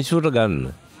අවසාන අංශුවට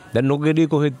ගන්න. දැන් නුග ගෙඩිය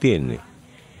කොහෙද තියෙන්නේ?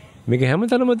 මේක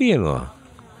හැමතැනම තියෙනවා.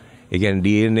 ඒ කියන්නේ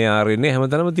DNA RNA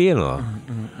හැමතැනම තියෙනවා.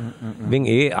 ඉතින්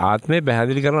ඒ ආත්මය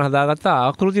පැහැදිලි කරන හදාගත්ත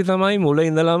ආකෘති තමයි මුල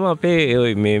ඉඳලම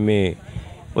අපේ මේ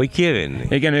ඔය කියවෙන්නේ.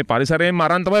 ඒ කියන්නේ පරිසරයෙන්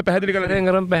මරන් තමයි පැහැදිලි කරලා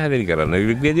කරන් පැහැදිලි කරන්න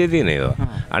විග්‍රහයේ තියෙන ඒවා.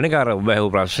 අනික අර ඔබ අහපු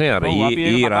ප්‍රශ්නේ අර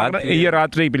ඊයේ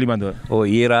රාත්‍රියේ පිළිබඳව. ඔව්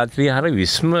ඊයේ රාත්‍රියේ හරිය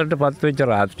විස්මයටපත් වෙච්ච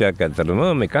රාත්‍රියක්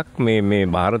ඇත්තටම එකක් මේ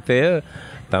ಭಾರತය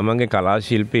තමන්ගේ කලා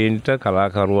ශිල්පීන්ට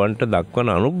කලාකරුවන්ට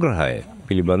දක්වන අනුග්‍රහය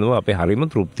පිළිබඳව අපේ හරියම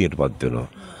තෘප්තියටපත් වෙනවා.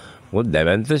 මොකද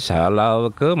දැවැන්ත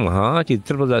ශාලාවක මහා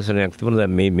චිත්‍ර ප්‍රදර්ශනයක් තිබුණා.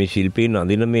 දැන් මේ ශිල්පීන්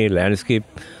අඳින මේ ලෑන්ඩ්ස්කේප්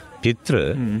චිත්‍ර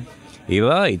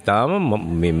ඒවා ඊටාම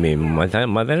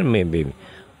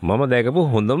මම දැකපු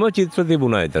හොඳම චිත්‍ර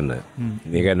තිබුණා එතන.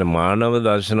 ඒ කියන්නේ මානව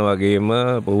දර්ශන වගේම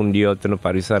වුන් ජීවත් වෙන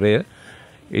පරිසරය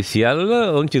ඒ සියල්ල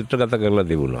උන් චිත්‍රගත කරලා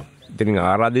තිබුණා. ඉතින්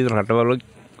ආරාධිත රටවල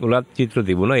උලත් චිත්‍ර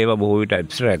තිබුණා. ඒවා බොහෝ විට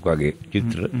ඇබ්ස්ට්‍රැක්ට් වගේ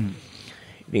චිත්‍ර.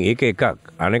 ඉතින් ඒක එකක්.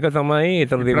 අනෙක තමයි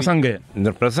එතන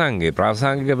ප්‍රසංගය.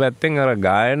 ප්‍රාසංගික පැත්තෙන් අර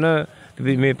ගායන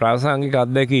මේ ප්‍රාසංගික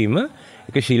අත්දැකීම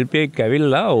එක ශිල්පියෙක්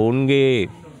ඇවිල්ලා ඔවුන්ගේ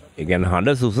ඒ කියන්නේ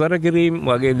හඬ සුසර කිරීම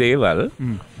වගේ දේවල්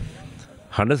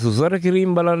හඬ සුසර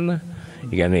කිරීම බලන්න.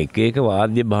 ඒ කියන්නේ එක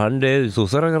වාද්‍ය භාණ්ඩ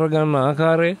සුසර කරගන්න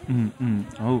ආකාරය.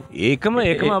 ඔව්. ඒකම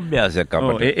අභ්‍යාසයක්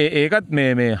අපිට. ඒකත්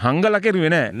මේ හංගලා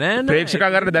කෙරුවේ නෑ.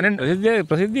 ප්‍රේක්ෂකාගාරට දැනෙන්න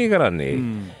ප්‍රසිද්ධිය කරන්නේ.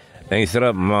 දැන් ඉස්සර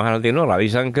මහල තියෙනවා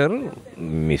රවිශංකර්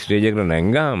ස්ටේජ් එකට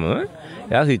නැංගාම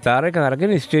එයා සිතාරයක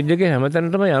අරගෙන ස්ටේජ් එකේ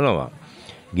හැමතැනටම යනවා.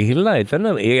 ගිහිල්ලා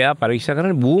එතන එයා පරීක්ෂා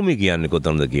කරන්නේ භූමි කියන්නේ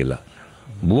කොතනද කියලා.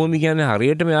 භූමි කියන්නේ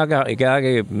හරියට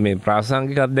එයාගේ මේ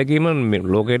ප්‍රාසංගික අත්දැකීම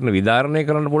ලෝකයට විදාරණය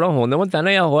කරන්න පුළුවන් හොඳම තැන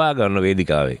එයා හොයා ගන්න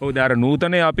වේදිකාවේ. ඔව් දැන් අර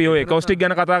නූතනයේ අපි ඔය එකෝස්ටික්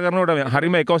ගැන කතා කරනකොට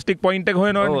හරියම එකෝස්ටික් පොයින්ට් එක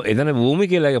හොයනවනේ. ඔව් එතන භූමි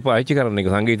කියලා එක පාවිච්චි කරන එක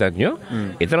සංගීතඥයෝ.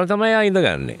 එතන තමයි එයා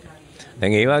ඉඳගන්නේ.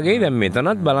 දැන් ඒ වගේ දැන්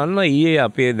මෙතනත් බලන්න ඊයේ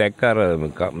අපේ දැක්ක අර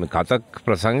කතක්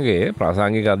ප්‍රසංගයේ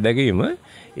ප්‍රාසංගික අත්දැකීම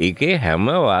ඒකේ හැම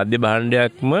වාද්‍ය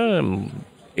භාණ්ඩයක්ම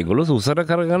ඒගොල්ලෝ සුසර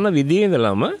කරගන්න විදිහේ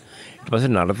ඉඳලම ඊට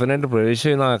පස්සේ නර්තනයට ප්‍රවේශ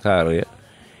වෙන ආකාරය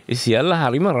ඒ සියල්ල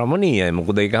හරිම රමණීයයි.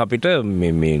 මොකද ඒක අපිට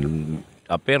මේ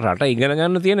අපේ රට ඉගෙන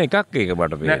ගන්න තියෙන එකක් ඒක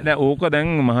මට පේනවා. නෑ ඕක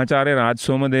දැන් මහාචාර්ය රාජ්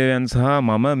සෝමදේවයන් සහ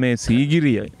මම මේ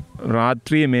සීගිරිය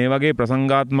රාත්‍රියේ මේ වගේ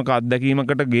ප්‍රසංගාත්මක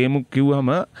අත්දැකීමකට ගේමු කිව්වම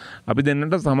අපි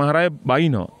දෙන්නට සමහර අය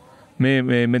බයිනවා.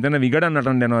 මේ මෙතන විගඩන්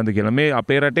නටන්න යනවාද කියලා. මේ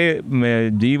අපේ රටේ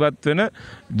ජීවත් වෙන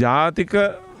ජාතික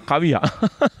කවියා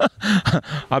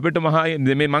අපිට මහා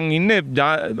මේ මං ඉන්නේ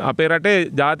අපේ රටේ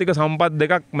ජාතික සම්පත්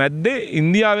දෙකක් මැද්දේ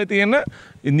ඉන්දියාවේ තියෙන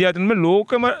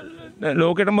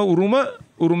ලෝකෙටම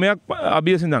උරුමයක්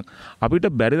අභියසින්දන් අපිට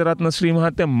බැරිද රත්නශ්‍රී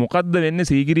මහත්තයා මොකද්ද වෙන්නේ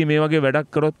සීගිරිය මේ වගේ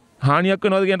වැඩක් කරොත් හානියක්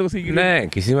වෙනවද කියනකො සීගිරිය නෑ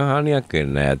කිසිම හානියක්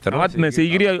වෙන්නේ නෑ. අතරවත් මේ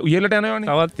සීගිරිය ඉහළට යනවනේ.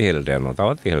 තවත්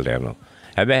ඉහළට යනවා.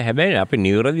 හැබැයි අපි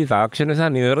නිවැරදි තාක්ෂණ සහ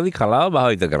නිවැරදි කලාව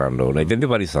භාවිත කරන්න ඕන. එතෙන්දී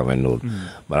පරිස්සම් වෙන්න ඕන.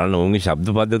 බලන්න ඔවුන්ගේ ශබ්ද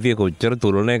පද්ධතිය කොච්චර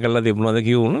තුලනය කරලා තිබුණාද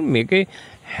කියවුණා. මේකේ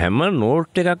හැම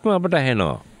නෝට් එකක්ම අපිට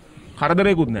ඇහෙනවා.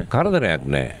 කරදරයක්වත්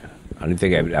නෑ. අනිත්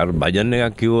එක අර භජන්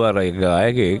එකක් කිව්වා අර එක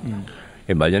ආයකේ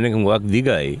ඒ භජන එක මුවක්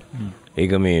දිගයි.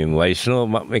 ඒක මේ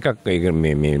වෛෂ්ණව එකක් ඒක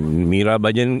මේ මීරා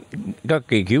භජන්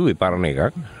එකක් ඒ කිව්වේ පරණ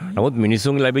එකක්. නමුත්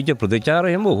මිනිස්සුන්ගේ ලැබිච්ච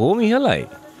ප්‍රතිචාරය හැම ඕම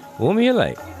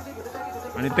ඉහළයි.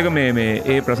 අනිත් එක මේ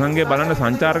ඒ ප්‍රසංගය බලන්න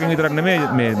සංචාරකයන් විතරක් නෙමෙයි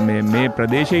මේ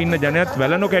ප්‍රදේශයේ ඉන්න ජනයත්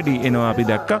වැළනො කැටි එනවා අපි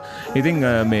දැක්කා. ඉතින්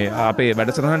මේ අපේ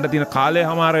වැඩසටහනට තියෙන කාලය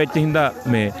හමාර වෙච්ච හින්දා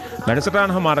මේ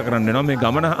වැඩසටහන හමාර කරන්න වෙනවා. මේ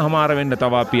ගමන හමාර වෙන්න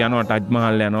තව අපි යනවා ටජ්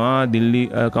මහල් යනවා, දිල්ලි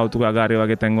කෞතුකාගාරය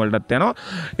වගේ තැන් වලටත් යනවා.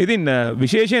 ඉතින්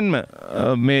විශේෂයෙන්ම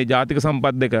මේ ජාතික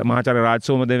සම්පත් දෙක මහාචාර්ය රාජ්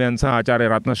සෝමදේවයන් සහ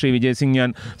ආචාර්ය රත්නශ්‍රී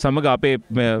විජේසිංහයන් සමග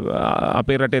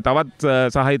අපේ රටේ තවත්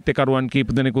සාහිත්‍යකරුවන්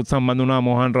කීප දෙනෙකුත් සම්බන්ධ වුණා.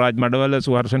 මොහන් රාජ් මඩවල,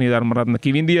 සුහර්ෂණී ධර්මරත්න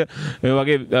කිවිඳිය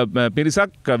වගේ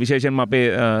පිරිසක් විශේෂයෙන්ම අපේ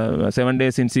 7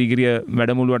 days in සීගිරිය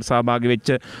වැඩමුළුවට සහභාගී වෙච්ච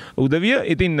උදවිය.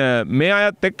 ඉතින් මේ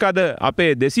අයත් එක්ක අද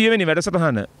අපේ 200 වෙනි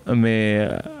වැඩසටහන මේ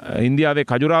ඉන්දියාවේ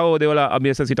කජුරාහෝ දේවල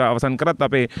අභ්‍යාස සිට අවසන් කරත්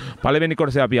අපේ පළවෙනි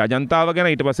කොටසේ අපි අජන්තාව ගැන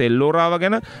ඊට පස්සේ එල්ලෝරාව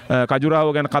ගැන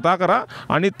කජුරාහෝ ගැන කතා කරා.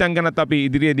 අනිත් තැන් ගැනත් අපි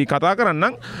ඉදිරියේදී කතා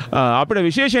කරන්නම්. අපිට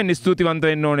විශේෂයෙන් ස්තුතිවන්ත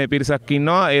වෙන්න ඕනේ පිරිසක්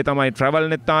ඉන්නවා. ඒ තමයි ට්‍රැවල්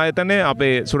නෙත් ආයතනයේ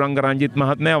අපේ සුරංග රංජිත්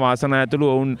මහත්මයා වාසනා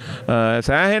ඇතුළු ඔවුන්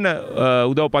සෑහෙන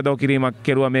උදව් පදව කිරීමක්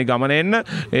කෙරුවා මේ ගමන එන්න.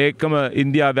 ඒකම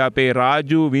ඉන්දියාවේ අපේ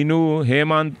රාජු, විනු,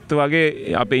 හේමන්ත්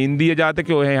වගේ අපේ ඉන්දිය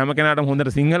ජාතකයෝ ඔය හැම කෙනාටම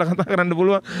හොඳට සිංහල කතා කරන්න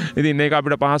පුළුවන්. ඉතින් මේක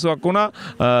අපිට පහසුවක් වුණා.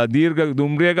 දීර්ඝ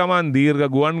දුම්රිය ගමන්, දීර්ඝ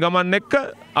ගුවන් ගමන් එක්ක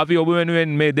අපි ඔබ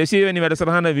වෙනුවෙන් මේ 200 වෙනි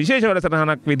වැඩසටහන විශේෂ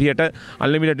වැඩසටහනක් විදිහට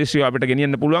අන්ලිමිටඩ් හිස්ටරි අපිට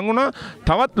ගෙනියන්න පුළුවන් වුණා.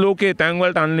 තවත් ලෝකයේ තැන්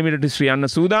වලට අන්ලිමිටඩ් හිස්ටරි යන්න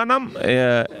සූදානම්.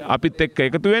 අපිත් එක්ක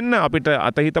එකතු වෙන්න, අපිට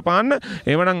අතහිත පාන්න.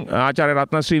 එවනම් ආචාර්ය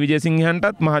රත්නශ්‍රී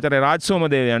විජේසිංහයන්ටත් මහාචාර්ය රාජ්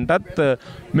සෝමදේවයන්ටත්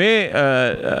මේ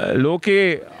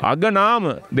ලෝකයේ අගනාම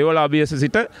දෙවල අභියස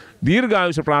සිට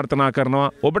දීර්ඝායුෂ ප්‍රාර්ථනා කරනවා.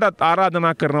 ඔබටත්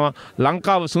ආරාධනා කරනවා.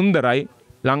 ලංකාව සුන්දරයි.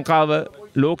 ලංකාව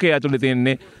ලෝකයේ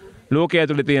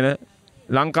ඇතුළේ තියෙන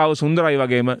ලංකාව සුන්දරයි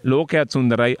වගේම ලෝකයත්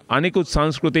සුන්දරයි. අනිකුත්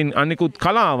සංස්කෘතින් අනිකුත්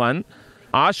කලාවන්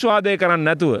ආස්වාදය කරන්න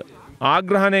නැතුව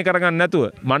ආග්‍රහණය කරගන්න නැතුව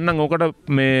මන්නම් ඔකට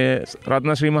මේ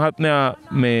රත්නශ්‍රී මහත්මයා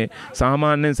මේ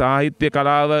සාමාන්‍යයෙන් සාහිත්‍ය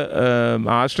කලාව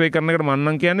ආශ්‍රය කරනකට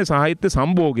මන්නම් කියන්නේ සාහිත්‍ය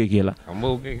සම්භෝගය කියලා.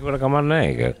 සම්භෝගය කියලා කමක් නැහැ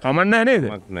ඒක. කමක් නැහැ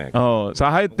නේද? ඔව්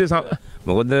සාහිත්‍ය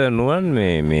මොකද නුවන්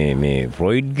මේ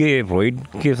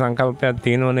ෆ්‍රොයිඩ්ගේ සංකල්පයක්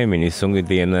තියෙනවනේ මිනිස්සුන්ගේ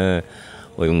තියෙන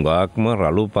ඔය උඟාක්ම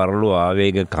රළු පරළු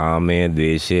ආවේග කාමය,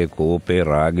 ද්වේෂය, කෝපය,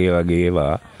 රාගය වගේ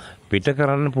ඒවා පිට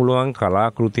කරන්න පුළුවන්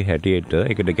කලාකෘති හැටියට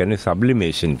ඒකට කියන්නේ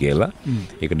සබ්ලිමේෂන් කියලා.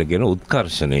 ඒකට කියන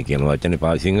උත්කර්ෂණය කියන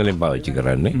වචනේ සිංහලෙන් පාවිච්චි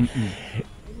කරන්නේ.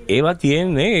 ඒවා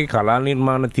තියෙන්නේ ඒ කලා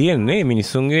නිර්මාණ තියෙන්නේ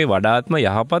මිනිස්සුන්ගේ වඩාත්ම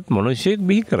යහපත් මනුෂ්‍යයෙක්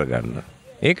බිහි කරගන්න.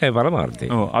 ඒකයි පරමාර්ථය.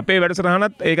 ඔව් අපේ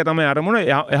වැඩසටහනත් ඒක තමයි අරමුණ.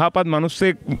 යහපත්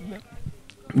මනුස්සයෙක්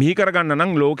බිහි කරගන්න නම්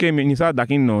ලෝකයේ මිනිසා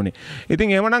දකින්න ඕනේ.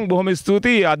 ඉතින් එහෙමනම් බොහොම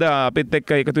ස්තුතියි. අද අපිත්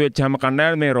එක්ක එකතු වෙච්ච හැම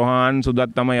කණ්ඩායම මේ රොහාන්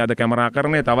සුදත් තමයි අද කැමරා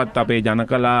කරන්නේ. තවත් අපේ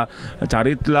ජනකලා,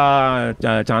 චරිත්ලා,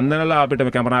 චන්දනලා අපිට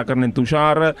කැමරා කරන්නේ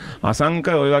තුෂාර, අසංක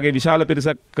ඔය වගේ විශාල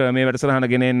පිරිසක් මේ වැඩසටහන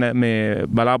ගෙනෙන්න මේ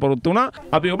බලාපොරොත්තු වුණා.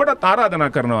 අපි ඔබටත්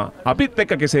ආරාධනා කරනවා. අපිත්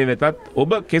එක්ක කෙසේ වෙතත්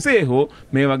ඔබ කෙසේ හෝ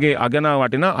මේ වගේ අගනා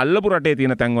වටිනා අල්ලපු රටේ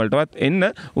තියෙන තැන් වලටවත්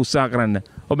එන්න උත්සාහ කරන්න.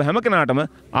 ඔබ හැම කෙනාටම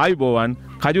ආයුබෝවන්.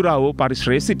 Khajuraho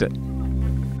පරිශ්‍රයේ සිට